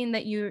 could mean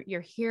that you're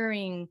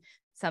hearing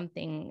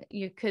something,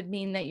 you could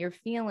mean that you're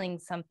feeling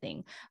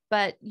something,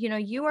 but you know,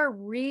 you are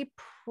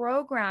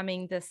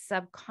reprogramming the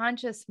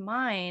subconscious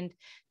mind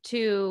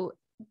to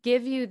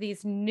give you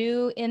these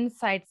new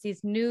insights,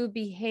 these new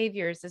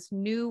behaviors, this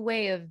new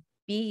way of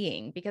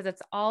being, because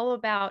it's all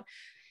about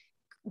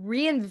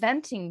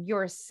reinventing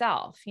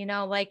yourself, you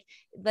know, like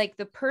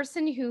the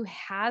person who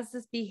has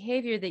this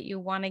behavior that you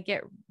want to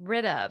get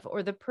rid of,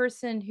 or the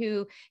person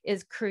who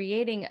is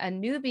creating a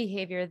new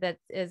behavior that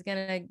is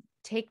going to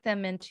take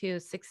them into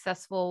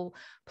successful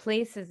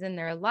places in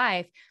their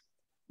life.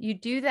 You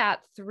do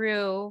that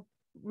through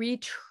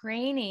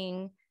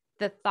retraining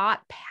the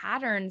thought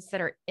patterns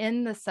that are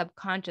in the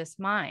subconscious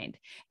mind.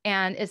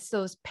 And it's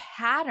those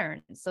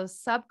patterns, those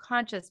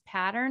subconscious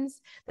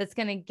patterns, that's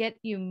going to get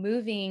you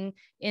moving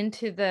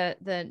into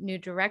the new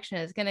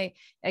direction.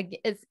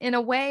 It's in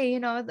a way,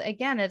 you know,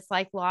 again, it's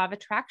like law of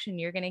attraction.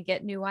 You're going to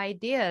get new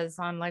ideas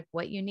on like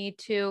what you need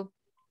to,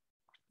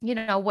 you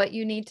know, what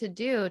you need to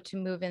do to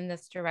move in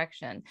this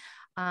direction.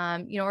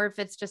 or if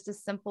it's just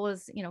as simple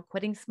as,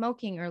 quitting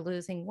smoking or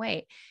losing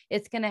weight,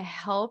 it's going to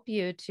help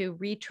you to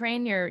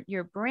retrain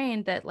your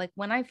brain that like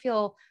when I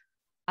feel,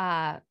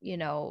 when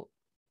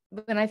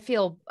I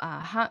feel,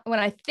 when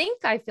I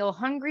think I feel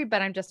hungry,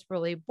 but I'm just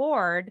really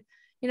bored,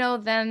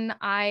 then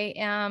I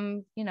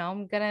am,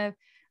 I'm going to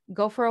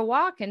go for a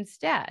walk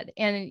instead.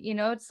 And,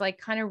 it's like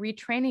kind of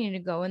retraining you to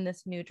go in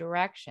this new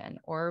direction.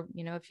 Or,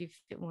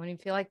 when you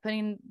feel like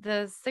putting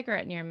the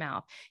cigarette in your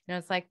mouth,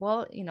 it's like,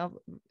 well,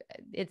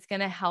 it's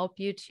going to help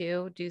you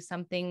to do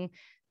something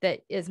that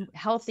is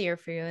healthier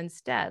for you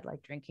instead,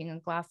 like drinking a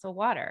glass of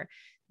water.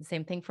 The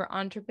same thing for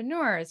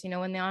entrepreneurs.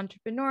 When the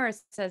entrepreneur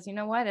says, you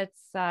know what,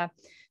 it's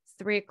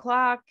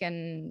 3:00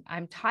 and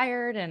I'm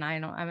tired and I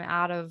know I'm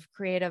out of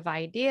creative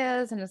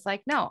ideas. And it's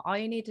like, no, all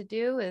you need to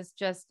do is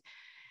just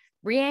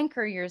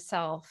re-anchor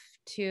yourself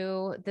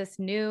to this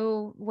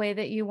new way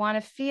that you want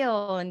to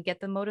feel and get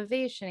the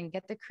motivation and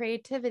get the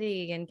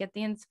creativity and get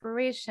the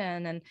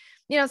inspiration. And,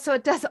 so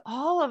it does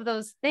all of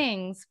those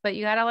things, but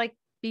you got to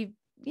be,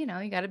 you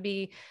got to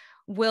be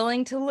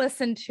willing to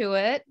listen to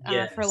it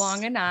for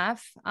long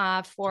enough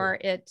for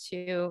it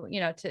to,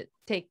 to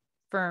take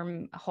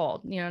firm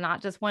hold,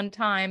 not just one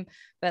time,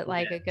 but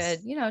like a good,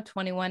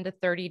 21 to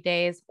 30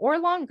 days or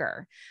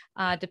longer,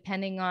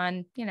 depending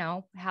on,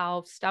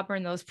 how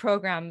stubborn those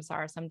programs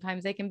are.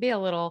 Sometimes they can be a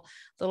little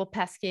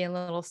pesky and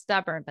a little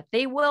stubborn, but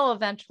they will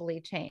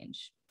eventually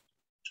change.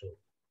 True.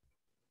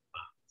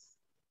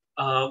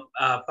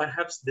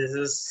 Perhaps this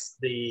is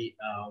the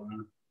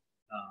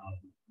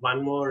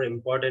one more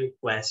important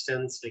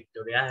questions,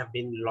 Victoria, I have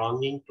been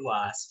longing to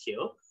ask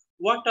you.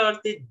 What are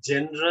the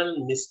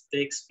general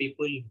mistakes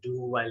people do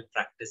while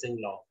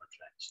practicing law of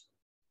attraction?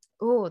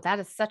 Oh, that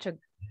is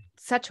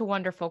such a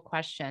wonderful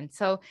question.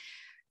 So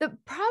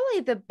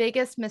probably the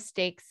biggest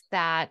mistakes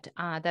that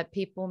that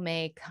people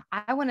make,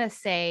 I want to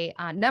say,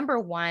 number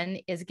one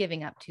is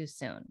giving up too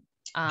soon.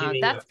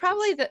 That's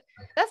probably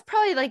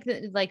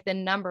like the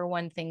number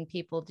one thing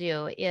people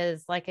do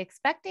is like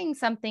expecting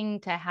something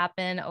to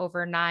happen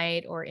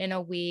overnight or in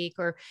a week,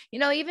 or,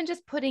 even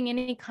just putting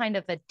any kind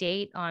of a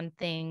date on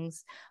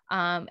things,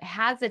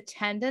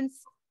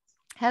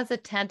 has a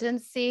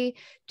tendency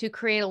to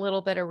create a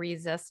little bit of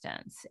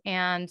resistance.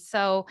 And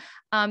so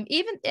I'm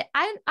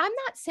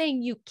not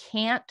saying you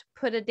can't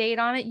put a date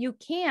on it. You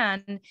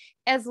can,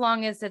 as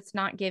long as it's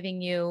not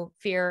giving you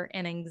fear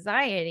and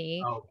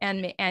anxiety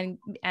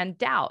and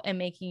doubt and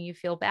making you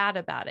feel bad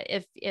about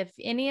it. If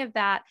any of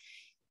that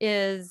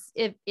is,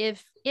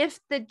 if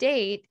the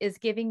date is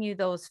giving you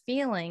those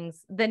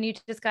feelings, then you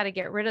just got to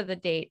get rid of the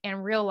date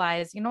and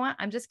realize, you know what,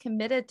 I'm just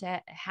committed to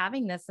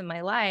having this in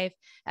my life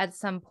at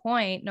some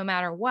point, no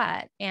matter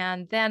what.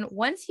 And then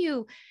once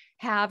you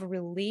have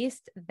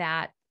released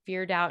that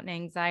fear, doubt, and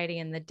anxiety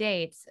in the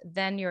dates,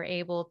 then you're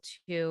able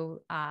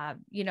to,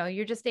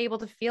 you're just able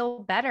to feel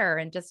better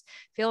and just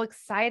feel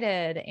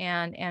excited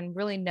and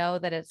really know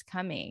that it's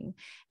coming.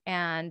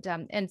 And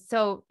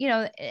so,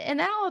 and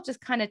that all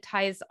just kind of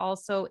ties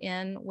also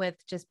in with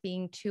just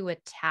being too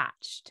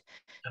attached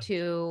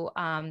to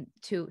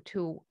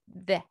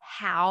the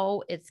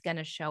how it's going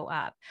to show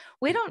up.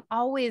 We don't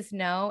always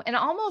know. And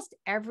almost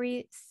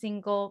every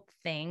single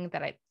thing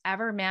that I've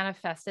ever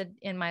manifested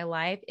in my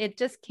life, it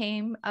just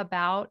came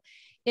about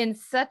in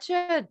such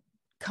a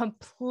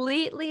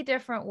completely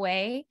different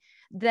way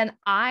than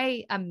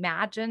I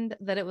imagined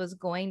that it was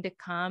going to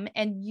come.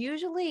 And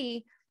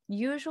usually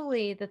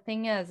the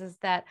thing is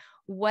that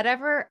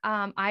whatever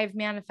I've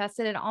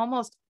manifested, it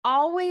almost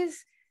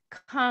always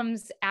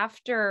comes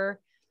after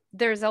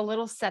there's a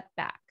little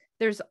setback.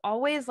 There's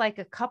always like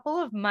a couple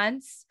of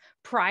months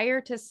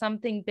prior to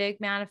something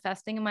big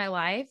manifesting in my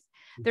life.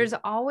 There's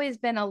always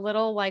been a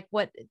little, like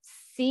what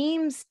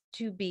seems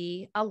to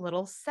be a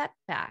little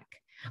setback,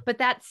 but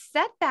that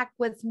setback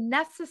was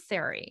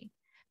necessary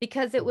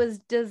because it was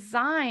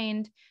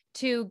designed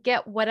to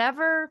get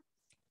whatever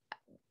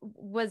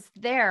was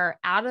there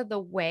out of the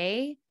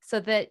way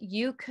so that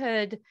you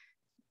could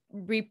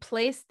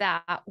replace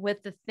that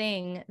with the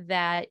thing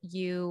that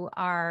you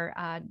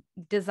are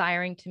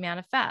desiring to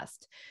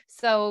manifest.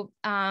 So,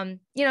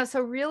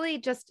 so really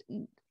just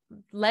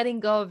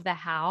letting go of the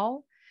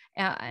how.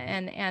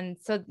 And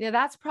so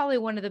that's probably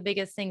one of the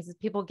biggest things is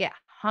people get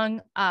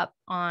hung up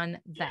on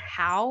the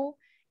how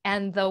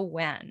and the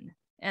when.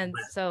 And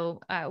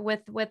so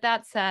with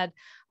that said,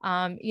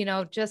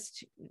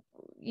 just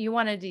you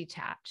want to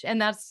detach.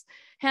 And that's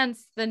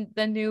hence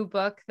the new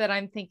book that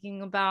I'm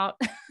thinking about.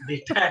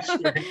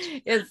 Detachment.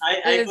 It's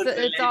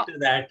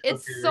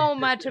so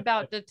much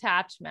about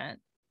detachment.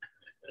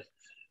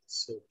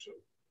 So true.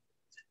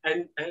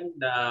 And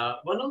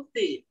one of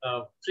the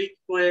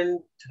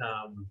frequent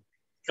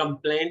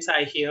complaints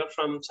I hear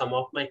from some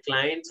of my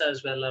clients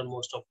as well as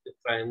most of the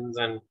friends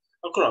and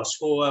across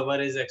whoever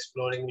is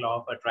exploring law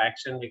of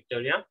attraction,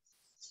 Victoria,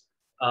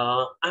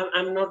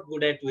 I'm not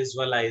good at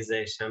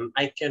visualization.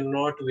 I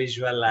cannot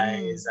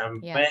visualize. I'm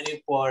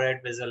very poor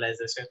at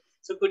visualization.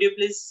 So could you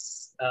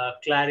please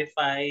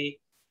clarify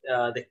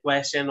the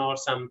question or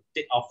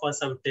offer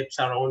some tips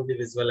around the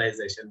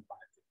visualization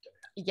part, Victoria?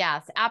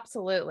 Yes,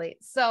 absolutely.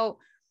 So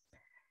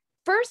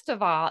first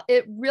of all,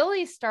 it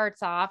really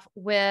starts off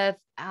with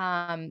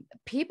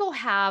people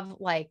have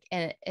like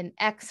an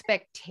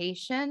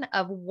expectation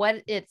of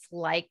what it's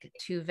like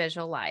to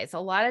visualize. A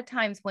lot of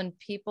times when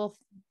people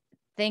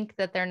think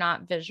that they're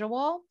not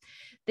visual,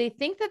 they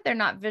think that they're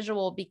not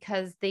visual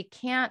because they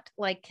can't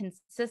like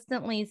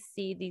consistently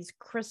see these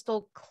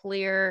crystal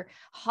clear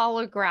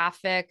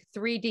holographic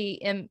 3D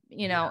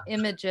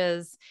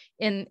images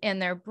in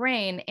their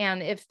brain.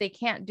 And if they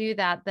can't do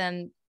that,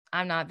 then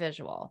I'm not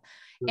visual.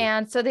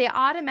 And so they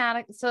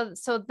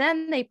so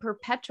then they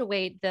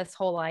perpetuate this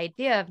whole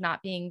idea of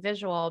not being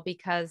visual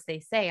because they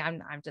say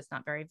I'm just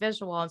not very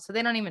visual. And so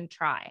they don't even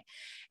try.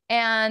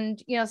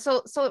 And,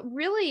 so it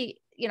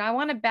really, I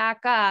want to back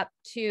up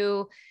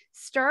to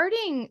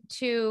starting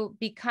to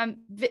become,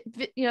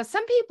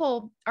 some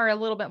people are a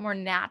little bit more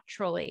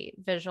naturally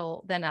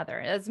visual than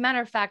others. As a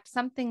matter of fact,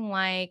 something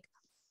like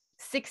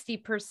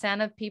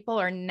 60% of people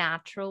are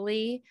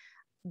naturally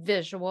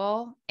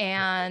visual,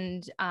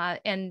 and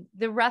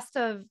the rest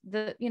of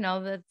the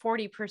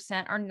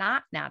 40% are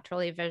not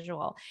naturally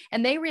visual,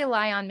 and they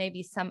rely on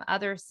maybe some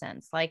other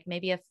sense, like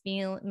maybe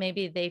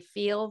maybe they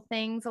feel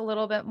things a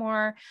little bit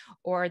more,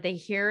 or they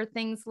hear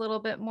things a little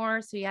bit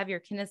more. So you have your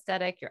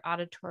kinesthetic, your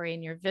auditory,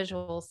 and your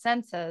visual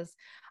senses.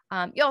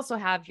 You also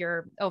have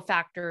your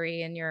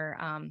olfactory and your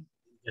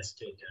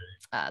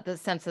the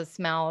sense of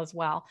smell as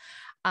well.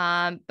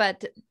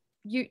 But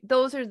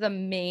those are the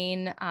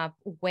main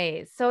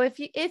ways. So if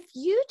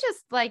you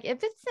just like,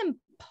 if it's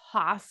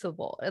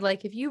impossible,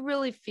 like if you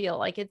really feel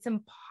like it's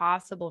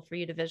impossible for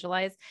you to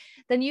visualize,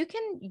 then you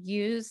can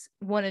use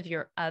one of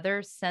your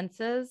other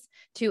senses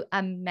to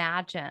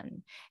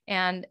imagine.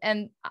 And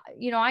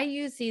I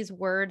use these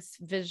words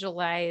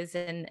visualize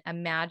and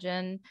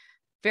imagine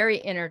very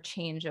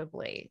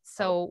interchangeably.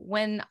 So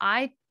when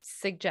I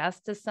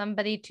suggest to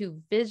somebody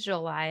to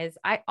visualize,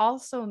 I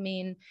also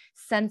mean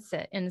sense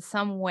it in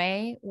some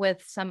way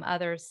with some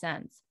other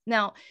sense.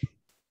 Now,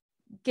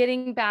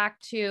 getting back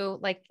to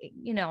like,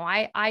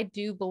 I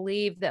do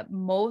believe that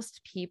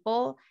most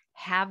people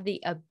have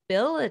the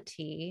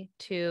ability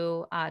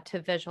to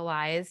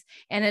visualize,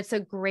 and it's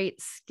a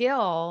great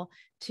skill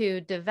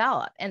to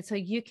develop. And so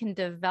you can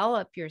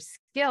develop your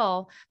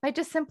skill by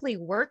just simply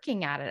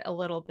working at it a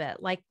little bit.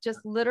 Like just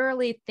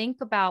literally think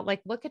about,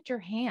 like, look at your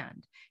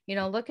hand,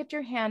 look at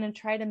your hand and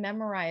try to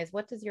memorize,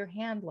 what does your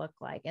hand look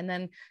like? And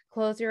then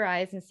close your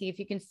eyes and see if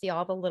you can see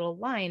all the little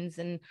lines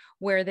and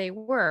where they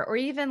were, or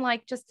even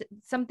like just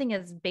something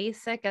as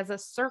basic as a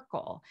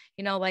circle,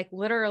 like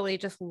literally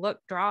just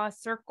draw a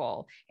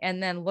circle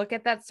and then look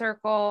at that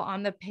circle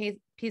on the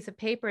piece of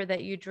paper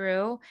that you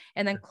drew,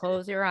 and then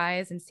close your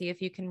eyes and see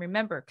if you can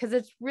remember. Because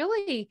it's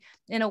really,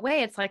 in a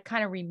way, it's like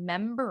kind of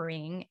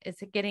remembering,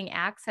 it's getting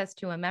access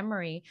to a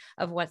memory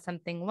of what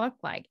something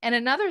looked like. And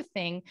another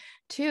thing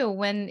too,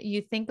 when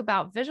you think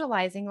about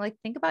visualizing, like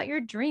think about your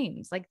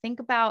dreams, like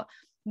think about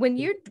when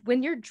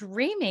you're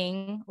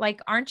dreaming,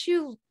 like, aren't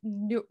you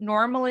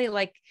normally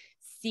like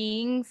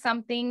seeing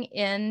something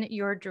in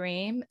your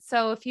dream?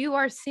 So if you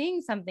are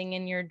seeing something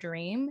in your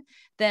dream,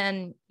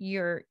 then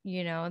you're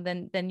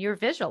you're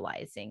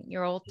visualizing,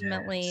 you're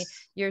ultimately,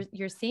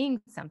 you're seeing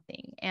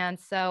something. And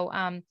so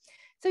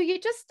so you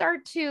just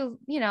start to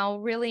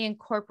really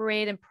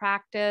incorporate and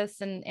practice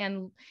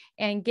and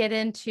get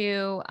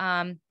into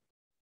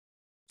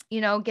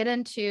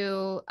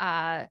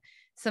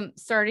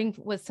starting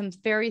with some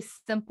very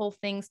simple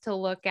things to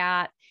look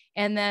at,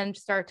 and then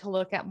start to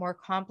look at more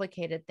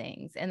complicated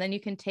things. And then you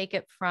can take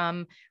it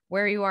from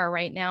where you are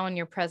right now in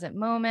your present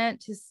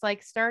moment to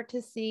like start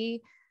to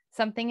see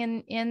something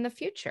in the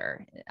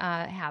future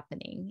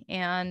happening.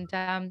 And,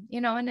 and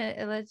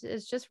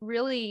it's just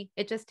really,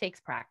 it just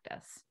takes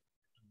practice.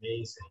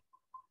 Amazing.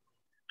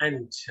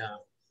 And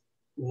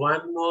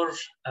one more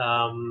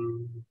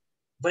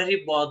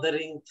very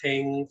bothering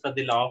thing for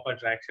the law of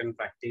attraction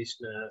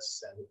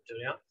practitioners,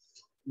 Victoria,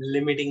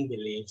 limiting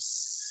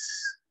beliefs.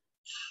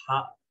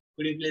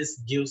 Could you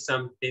please give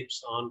some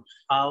tips on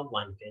how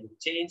one can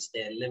change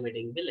their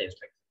limiting beliefs?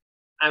 Like,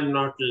 I'm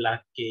not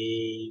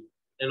lucky,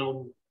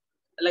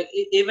 like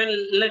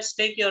even let's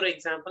take your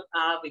example.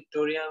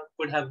 Victoria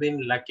could have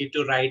been lucky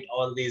to write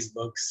all these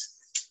books.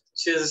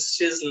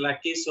 She's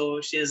lucky,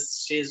 so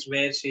she's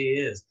where she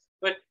is.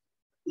 But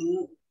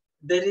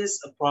there is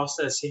a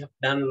process. You have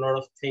done a lot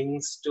of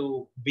things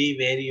to be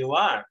where you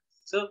are.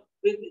 So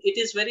it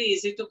is very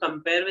easy to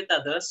compare with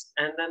others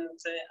and then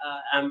say,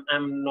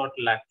 I'm not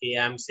lucky,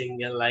 I'm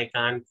single, I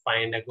can't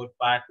find a good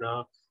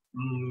partner,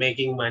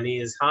 making money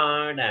is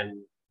hard,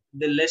 and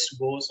the list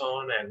goes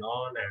on and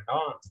on and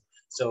on.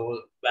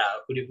 So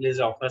could you please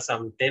offer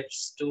some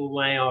tips to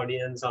my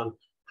audience on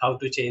how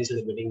to change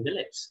limiting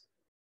beliefs?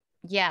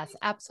 Yes,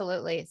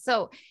 absolutely.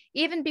 So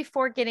even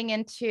before diving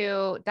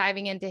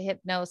into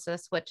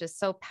hypnosis, which is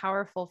so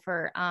powerful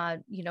for,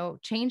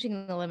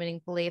 changing the limiting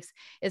beliefs,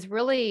 is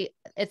really,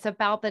 it's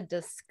about the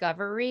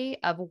discovery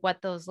of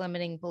what those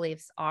limiting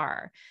beliefs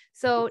are.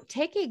 So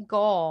take a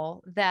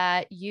goal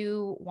that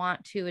you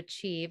want to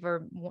achieve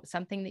or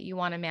something that you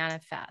want to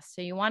manifest.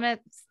 So you want to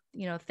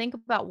think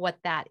about what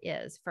that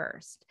is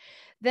first.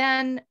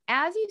 Then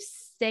as you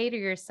say to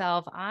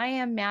yourself, I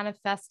am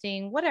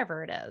manifesting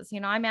whatever it is,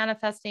 I'm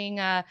manifesting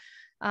a,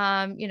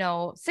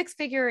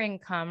 6-figure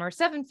income or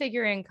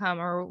 7-figure income,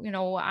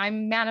 or,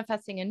 I'm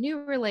manifesting a new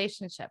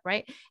relationship,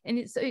 right?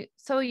 And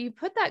so you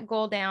put that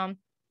goal down,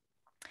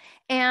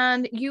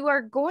 and you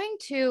are going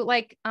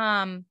to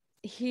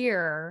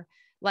hear,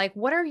 like,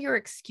 what are your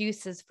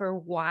excuses for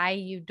why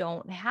you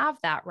don't have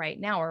that right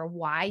now, or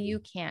why you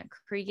can't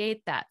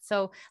create that?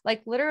 So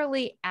like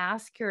literally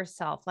ask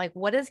yourself, like,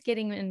 what is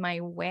getting in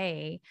my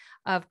way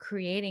of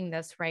creating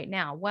this right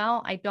now?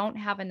 Well, I don't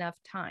have enough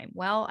time.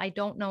 Well, I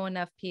don't know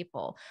enough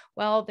people.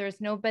 Well,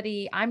 there's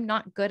nobody, I'm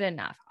not good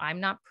enough. I'm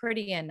not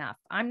pretty enough.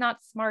 I'm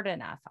not smart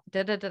enough.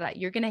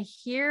 You're going to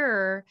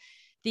hear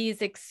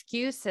these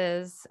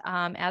excuses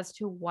as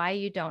to why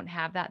you don't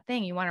have that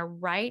thing. You want to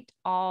write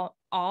all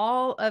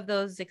of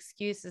those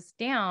excuses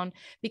down,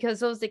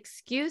 because those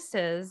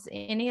excuses,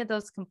 any of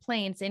those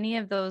complaints, any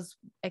of those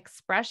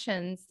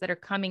expressions that are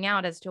coming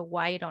out as to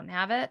why you don't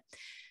have it,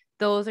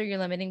 those are your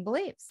limiting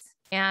beliefs.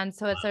 And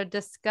so it's a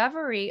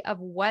discovery of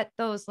what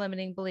those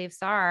limiting beliefs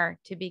are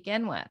to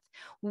begin with.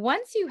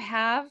 Once you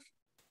have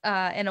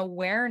an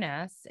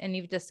awareness and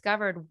you've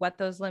discovered what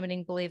those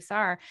limiting beliefs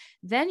are,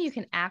 then you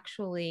can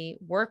actually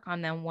work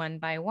on them one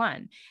by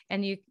one.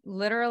 And you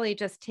literally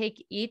just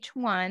take each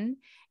one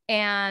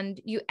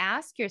and you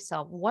ask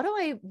yourself, what do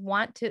I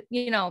want to,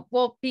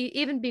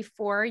 even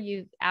before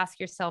you ask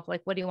yourself,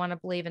 like, what do you want to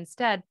believe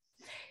instead?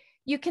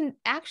 You can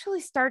actually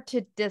start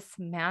to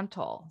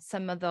dismantle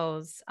some of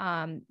those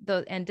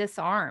and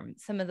disarm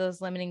some of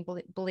those limiting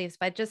beliefs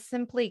by just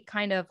simply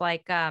kind of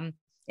like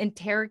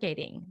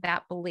interrogating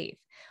that belief.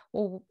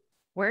 Well,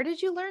 where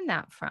did you learn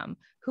that from?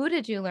 Who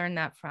did you learn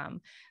that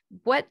from?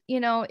 What,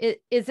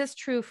 is this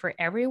true for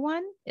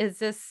everyone? Is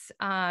this,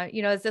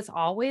 has this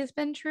always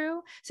been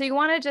true? So you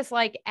want to just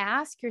like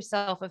ask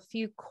yourself a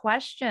few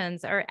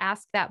questions, or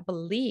ask that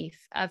belief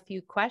a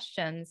few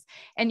questions.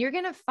 And you're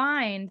going to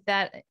find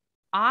that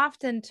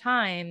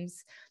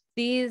oftentimes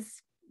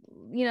these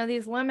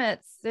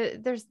limits,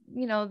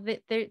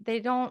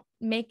 they don't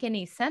make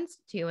any sense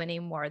to you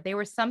anymore. They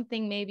were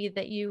something maybe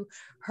that you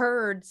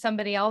heard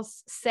somebody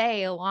else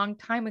say a long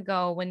time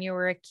ago when you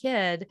were a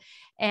kid,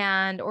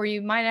 or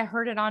you might have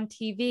heard it on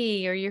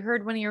TV, or you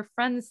heard one of your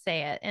friends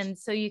say it. And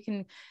so you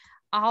can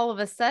all of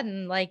a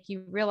sudden, like,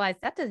 you realize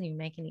that doesn't even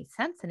make any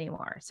sense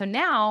anymore. So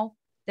now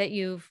that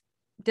you've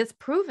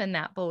disproven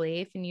that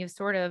belief and you've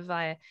sort of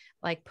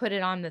like put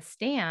it on the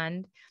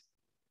stand,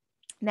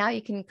 now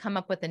you can come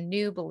up with a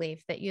new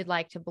belief that you'd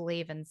like to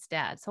believe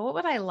instead. So what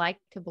would I like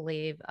to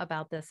believe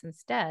about this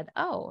instead?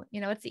 Oh,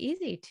 it's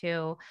easy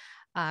to,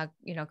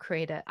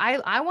 create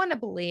I want to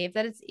believe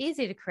that it's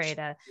easy to create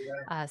a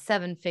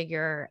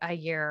 7-figure a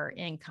year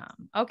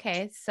income.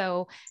 Okay.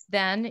 So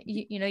then,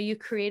 you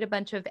create a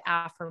bunch of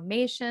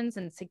affirmations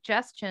and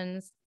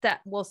suggestions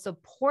that will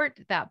support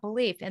that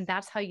belief. And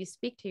that's how you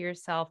speak to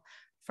yourself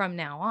from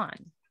now on.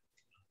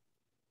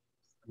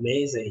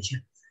 Amazing.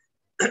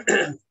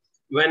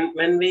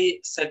 When we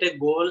set a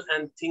goal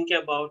and think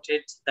about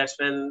it, that's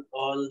when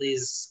all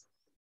these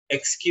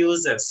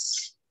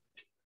excuses,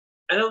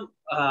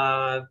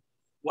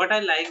 what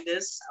I like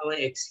this, our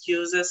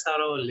excuses or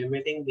our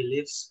limiting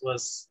beliefs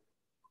was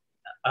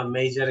a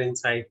major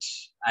insight,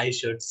 I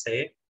should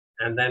say.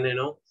 And then,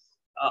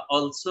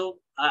 also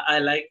I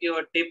like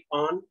your tip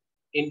on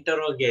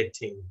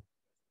interrogating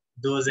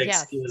those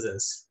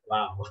excuses. Yes.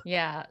 Wow.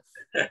 Yes.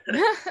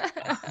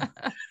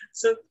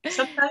 So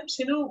sometimes,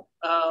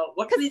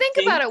 what we think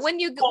about it,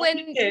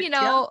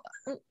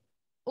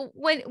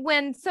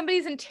 when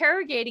somebody's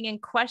interrogating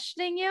and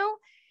questioning you,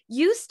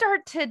 you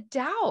start to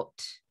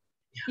doubt.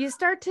 Yeah. You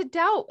start to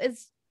doubt,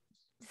 is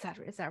that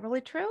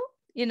really true?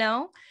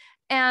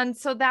 And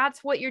so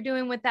that's what you're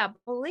doing with that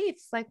belief.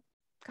 It's like,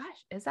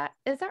 gosh, is that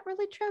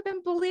really true?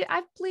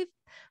 I've believed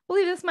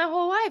this my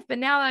whole life, but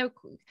now I'm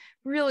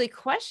really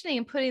questioning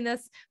and putting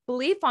this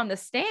belief on the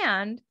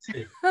stand.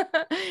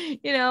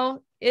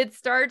 It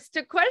starts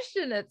to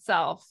question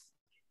itself.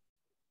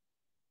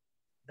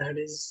 That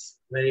is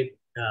very,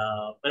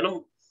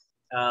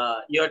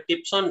 your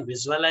tips on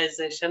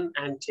visualization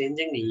and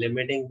changing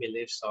limiting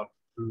beliefs are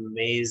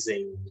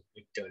amazing,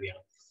 Victoria.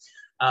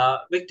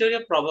 Victoria,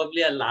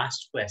 probably a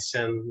last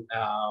question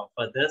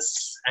for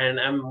this, and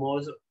I'm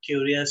more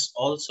curious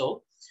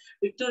also.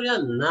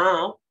 Victoria,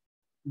 now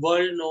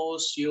world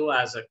knows you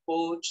as a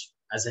coach,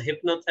 as a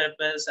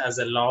hypnotherapist, as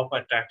a law of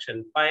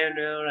attraction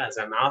pioneer, as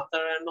an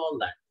author, and all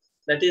that.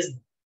 That is,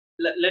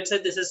 let's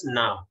say this is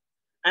now.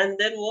 And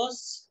there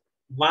was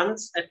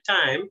once a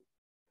time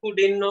who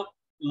didn't know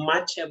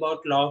much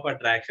about law of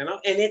attraction or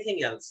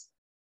anything else.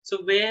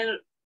 So where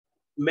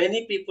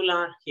many people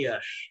are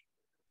here.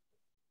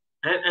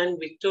 And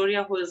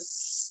Victoria, who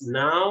is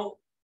now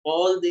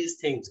all these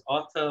things,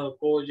 author,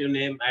 coach, you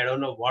name, I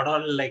don't know what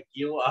all, like,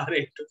 you are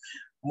into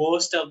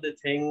most of the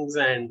things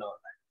and all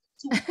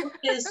that. So what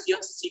is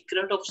your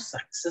secret of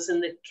success in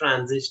the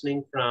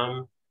transitioning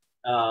from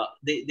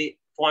the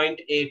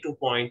point A to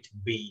point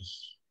B?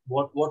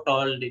 what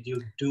all did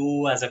you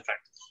do as a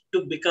practice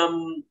to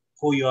become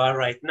who you are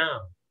right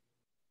now?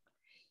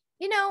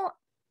 You know,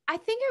 I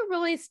think it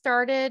really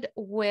started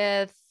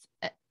with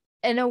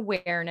an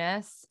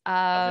awareness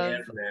of,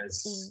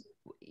 Awareness.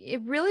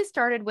 it really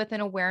started with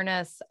an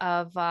awareness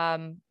of,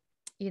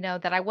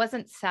 that I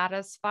wasn't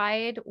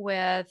satisfied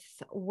with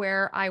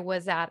where I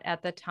was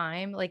at the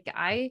time. Like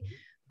I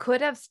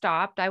could have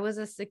stopped. I was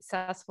a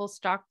successful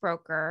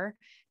stockbroker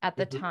at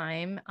the Mhm.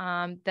 time,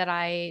 that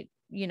I,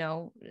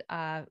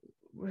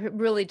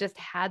 really just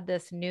had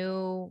this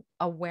new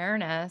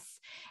awareness.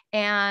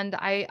 And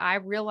I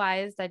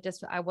realized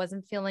I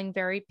wasn't feeling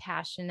very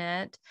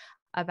passionate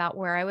about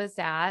where I was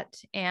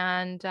at.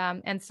 And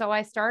so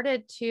I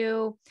started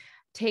to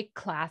take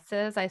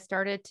classes. I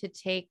started to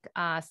take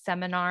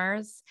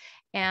seminars,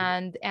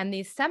 and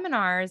these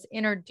seminars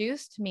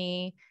reintroduced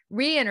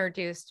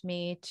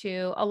me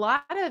to a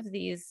lot of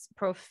these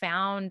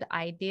profound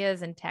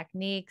ideas and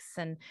techniques,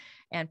 and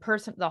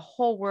the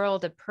whole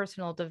world of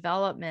personal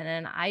development.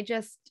 And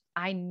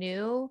I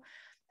knew,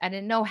 I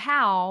didn't know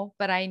how,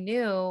 but I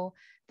knew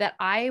that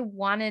I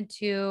wanted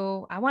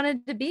to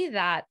be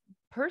that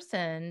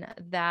person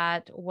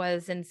that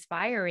was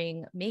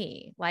inspiring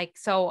me. Like,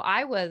 so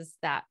I was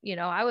that,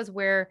 I was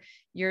where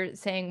you're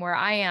saying where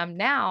I am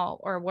now,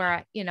 or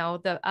where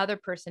the other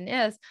person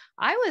is.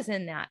 I was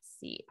in that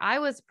seat. I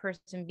was a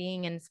person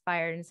being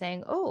inspired and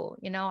saying, oh,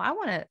 I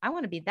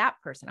want to be that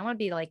person. I want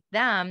to be like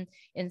them,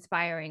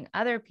 inspiring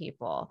other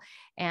people.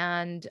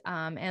 And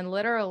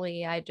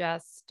literally I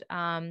just,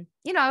 I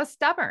was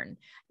stubborn,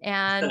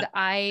 and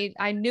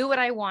I knew what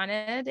I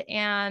wanted,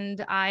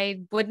 and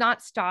I would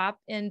not stop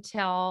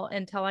until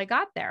I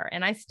got there.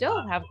 And I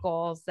still have Wow.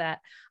 goals that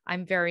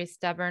I'm very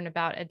stubborn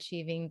about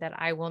achieving, that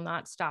I will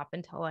not stop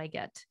until I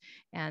get.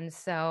 And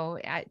so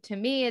to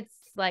me, it's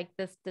like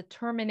this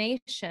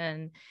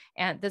determination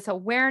and this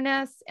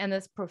awareness and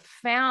this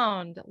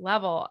profound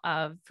level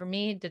of, for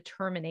me,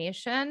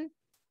 determination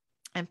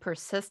and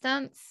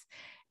persistence.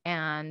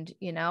 And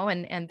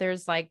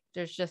there's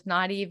just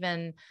not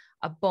even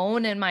a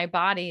bone in my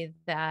body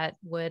that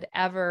would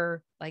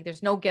ever, like,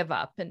 there's no give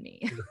up in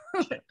me.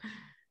 Okay.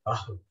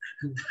 Oh,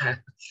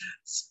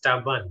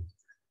 stubborn.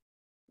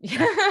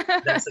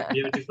 That, that's a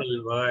Yeah.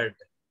 beautiful word.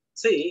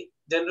 See,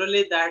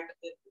 generally that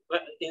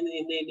in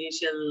the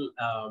initial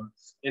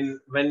in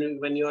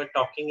when you are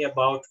talking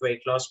about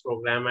weight loss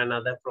program and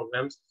other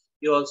programs,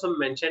 you also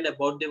mentioned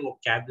about the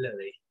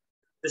vocabulary.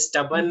 The Hmm.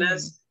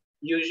 stubbornness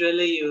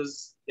usually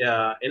use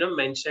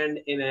mentioned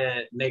in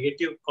a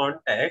negative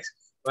context,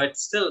 but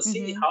still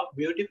see Hmm. how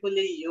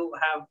beautifully you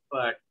have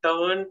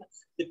turned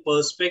the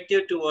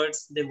perspective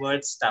towards the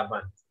word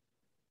stubborn, and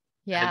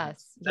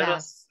Yes, that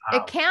was yes.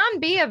 It wow.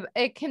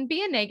 can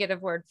be a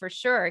negative word for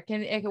sure. It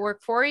can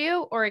work for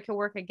you, or it can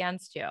work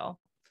against you. And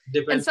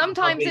Depends on how we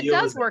sometimes it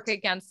does use work it.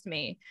 against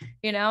me.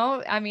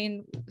 I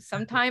mean,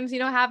 sometimes,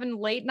 having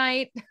late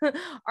night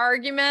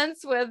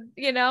arguments with,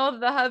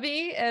 the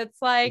hubby,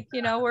 it's like,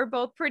 we're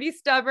both pretty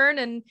stubborn.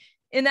 And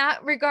in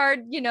that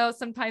regard,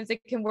 sometimes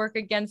it can work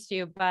against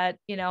you, but,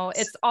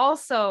 it's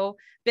also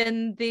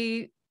been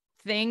the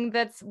thing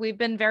we've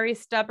been very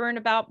stubborn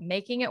about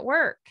making it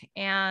work,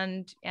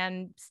 and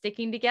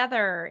sticking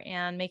together,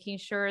 and making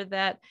sure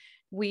that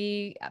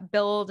we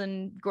build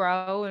and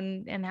grow,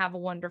 and have a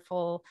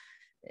wonderful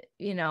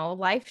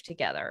life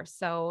together.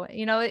 So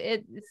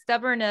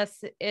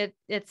stubbornness,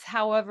 it's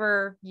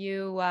however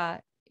you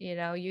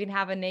can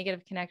have a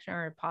negative connection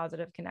or a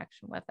positive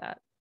connection with it.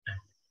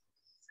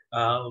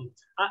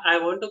 I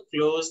want to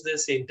close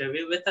this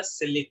interview with a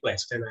silly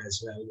question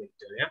as well,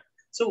 Victoria.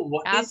 So,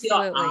 what is your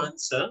Absolutely.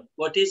 answer?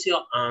 What is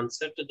your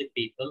answer to the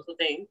people who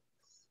think,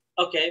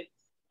 okay,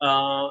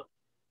 uh,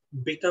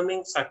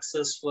 becoming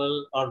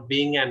successful or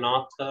being an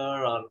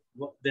author or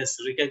this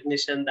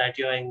recognition that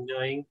you are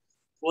enjoying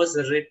was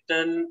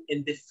written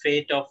in the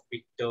fate of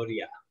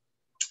Victoria?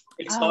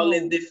 It's all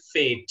in Oh. the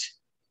fate.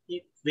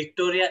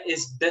 Victoria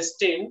is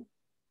destined,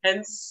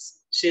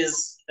 hence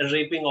she's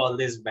reaping all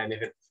these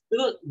benefits.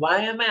 Because why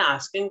am I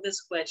asking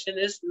this question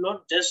is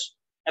not just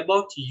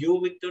about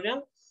you,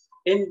 Victoria.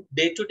 In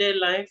day-to-day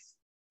life,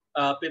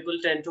 people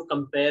tend to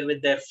compare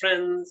with their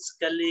friends,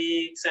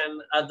 colleagues,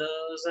 and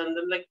others, and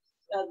then like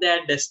they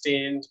are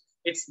destined.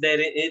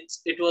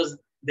 It was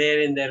there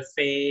in their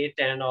fate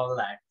and all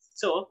that.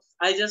 So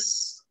I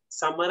just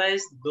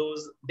summarize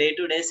those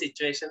day-to-day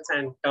situations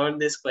and turn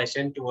this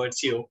question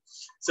towards you,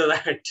 so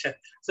that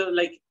so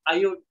like, are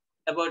you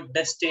about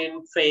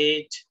destined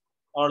fate,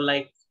 or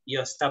like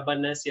your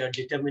stubbornness, your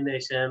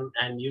determination,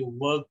 and you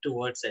work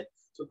towards it?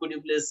 So could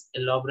you please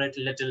elaborate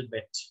a little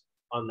bit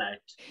on that?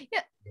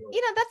 Yeah,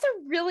 that's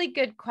a really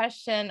good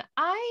question.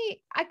 I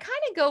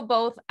kind of go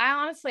both.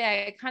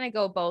 I kind of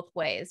go both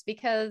ways,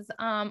 because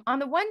on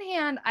the one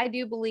hand, I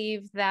do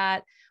believe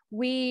that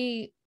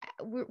we're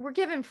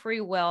given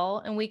free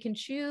will, and we can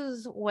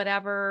choose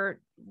whatever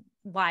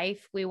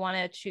life we want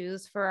to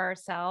choose for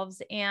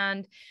ourselves.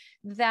 And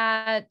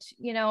that,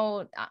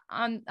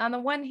 on the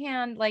one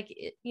hand, like,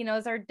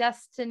 is our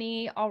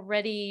destiny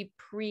already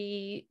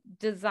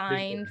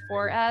pre-designed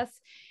for us?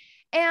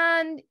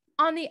 And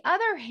on the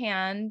other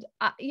hand,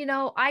 you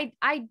know,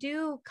 I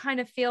do kind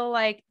of feel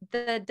like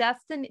the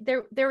destiny,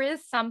 there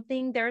is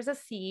something, there's a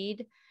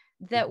seed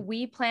that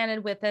we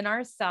planted within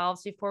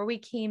ourselves before we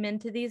came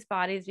into these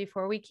bodies,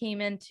 before we came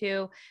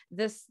into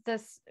this,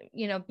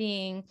 you know,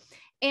 being.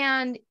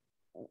 And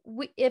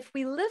if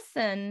we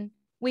listen,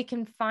 we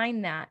can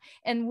find that.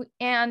 And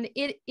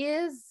it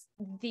is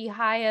the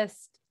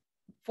highest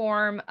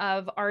form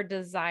of our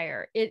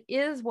desire. It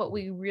is what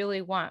we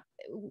really want.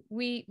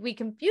 We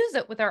confuse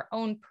it with our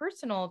own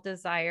personal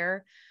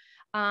desire.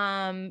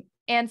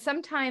 And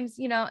sometimes,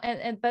 you know,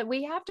 but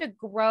we have to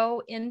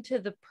grow into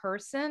the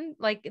person,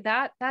 like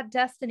that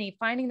destiny,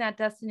 finding that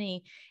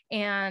destiny,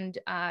 and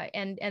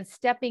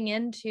stepping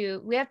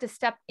into, we have to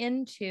step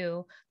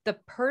into the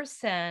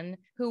person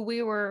who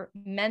we were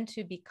meant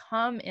to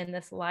become in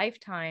this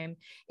lifetime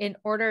in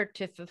order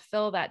to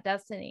fulfill that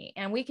destiny.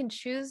 And we can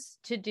choose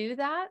to do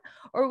that,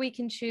 or we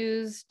can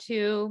choose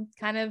to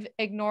kind of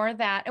ignore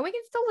that, and we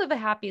can still live a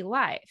happy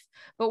life,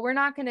 but we're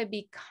not going to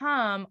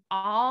become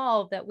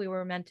all that we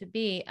were meant to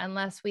be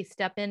unless we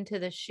step into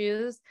the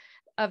shoes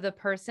of the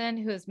person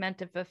who is meant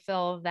to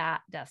fulfill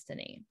that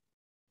destiny.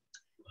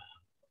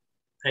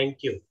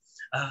 Thank you.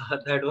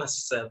 That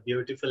was a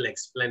beautiful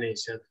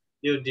explanation.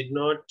 You did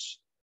not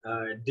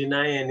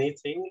deny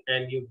anything,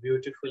 and you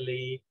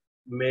beautifully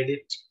made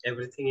it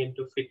everything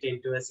into fit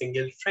into a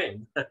single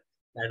frame. That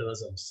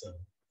was awesome.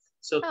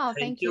 So Oh, thank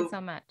thank you you so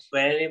much.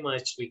 very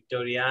much,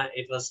 Victoria.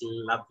 It was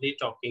lovely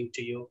talking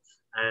to you,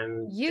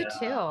 and You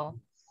too.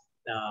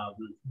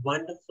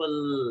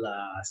 wonderful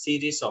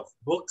series of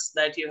books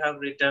that you have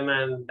written,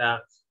 and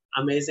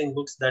amazing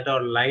books that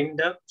are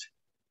lined up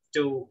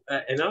to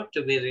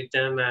to be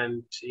written,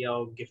 and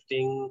you're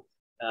gifting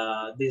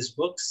these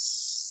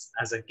books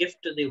as a gift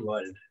to the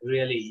world.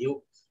 Really,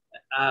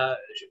 uh,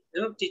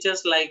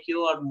 teachers like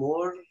you are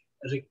more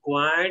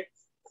required,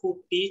 who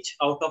teach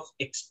out of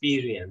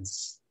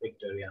experience,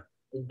 Victoria.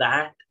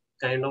 That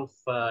kind of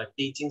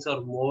teachings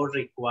are more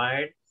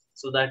required,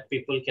 so that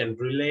people can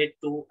relate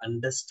to,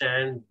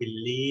 understand,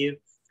 believe,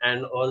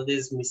 and all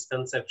these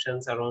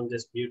misconceptions around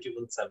this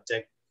beautiful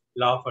subject,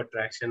 law of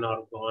attraction,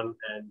 are gone,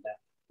 and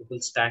people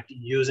start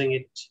using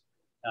it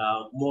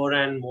more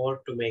and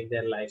more to make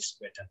their lives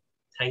better.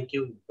 Thank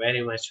you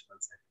very much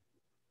once again.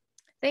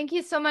 Thank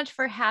you so much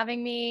for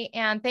having me.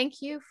 And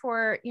thank you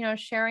for, you know,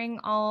 sharing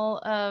all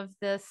of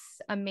this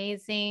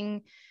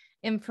amazing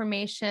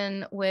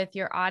information with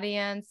your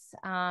audience.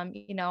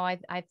 You know,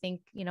 I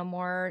think, you know,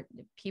 more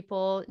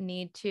people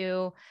need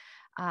to,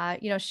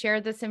 you know,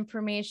 share this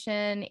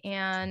information.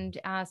 And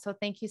so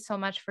thank you so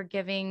much for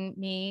giving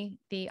me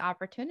the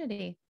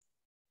opportunity.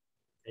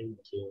 Thank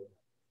you.